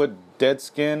somebody put dead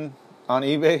skin on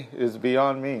eBay is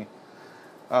beyond me.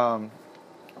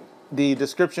 The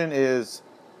description is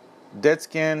dead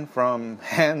skin from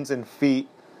hands and feet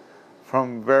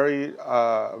from very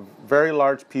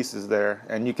large pieces there,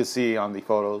 and you can see on the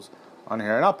photos on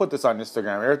here. And I'll put this on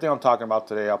Instagram. Everything I'm talking about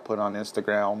today, I'll put on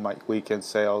Instagram, my weekend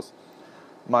sales,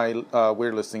 my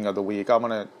weird listing of the week. I'm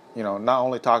gonna, not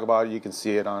only talk about it, you can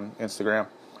see it on Instagram.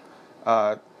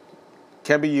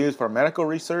 Can be used for medical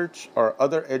research or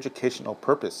other educational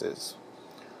purposes.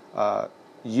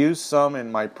 Used some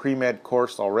in my pre-med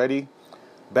course already.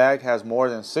 Bag has more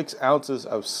than 6 ounces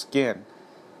of skin.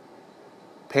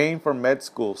 Paying for med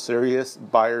school, serious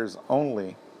buyers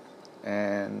only.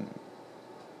 And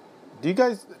do you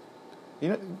guys,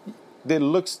 it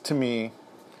looks to me,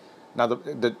 now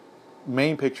the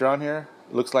main picture on here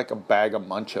looks like a bag of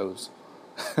Munchos.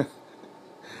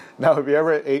 Now, if you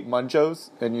ever ate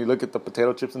Munchos and you look at the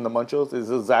potato chips in the Munchos, this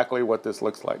is exactly what this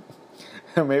looks like.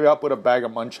 Maybe I'll put a bag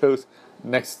of Munchos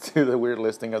next to the weird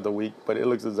listing of the week, but it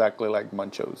looks exactly like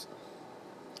Munchos.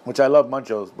 Which I love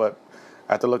Munchos, but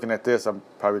after looking at this, I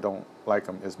probably don't like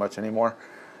them as much anymore.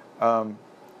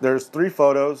 There's 3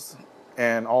 photos,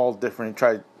 and all different,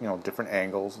 different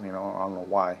angles. I don't know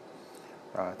why.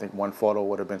 I think one photo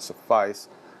would have been suffice.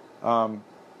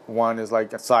 One is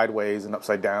like sideways and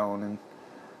upside down, and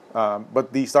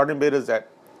but the starting bid is at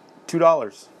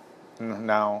 $2.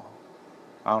 Now,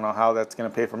 I don't know how that's going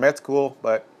to pay for med school,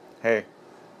 but hey,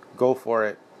 go for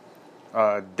it.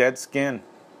 Dead skin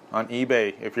on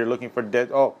eBay. If you're looking for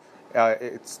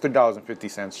it's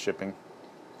 $3.50 shipping.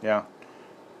 Yeah.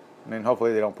 And then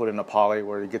hopefully they don't put it in a poly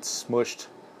where it gets smushed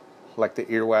like the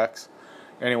earwax.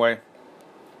 Anyway,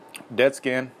 dead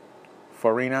skin,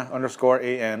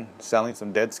 Farina_AN, selling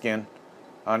some dead skin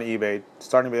on eBay.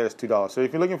 Starting bid is $2. So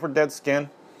if you're looking for dead skin,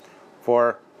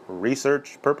 for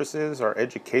research purposes or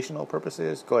educational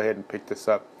purposes, go ahead and pick this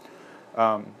up.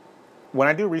 When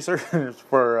I do research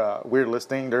for weird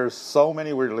listing, there's so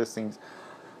many weird listings.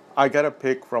 I gotta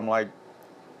pick from like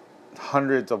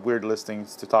hundreds of weird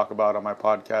listings to talk about on my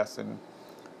podcast, and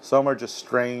some are just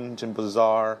strange and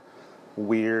bizarre,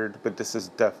 weird, but this is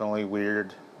definitely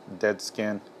weird. Dead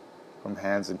skin from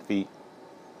hands and feet.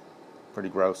 Pretty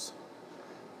gross.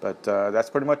 But that's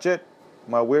pretty much it.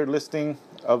 My weird listing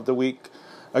of the week.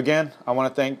 Again, I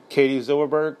want to thank Katie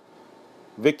Zilberberg,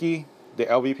 Vicky, the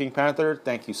LV Pink Panther.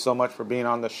 Thank you so much for being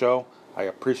on the show. I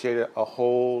appreciate it a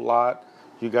whole lot.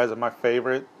 You guys are my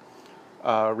favorite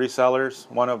resellers.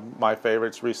 One of my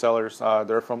favorites resellers.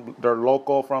 They're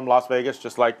local from Las Vegas,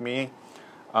 just like me.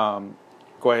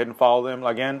 Go ahead and follow them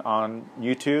again on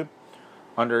YouTube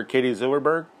under Katie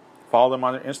Zilberberg. Follow them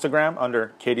on Instagram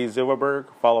under Katie Zilberberg.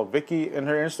 Follow Vicky in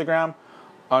her Instagram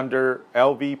under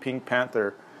LV Pink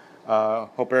Panther.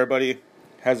 Hope everybody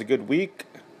has a good week,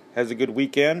 has a good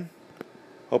weekend.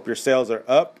 Hope your sales are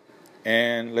up,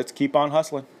 and let's keep on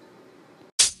hustling.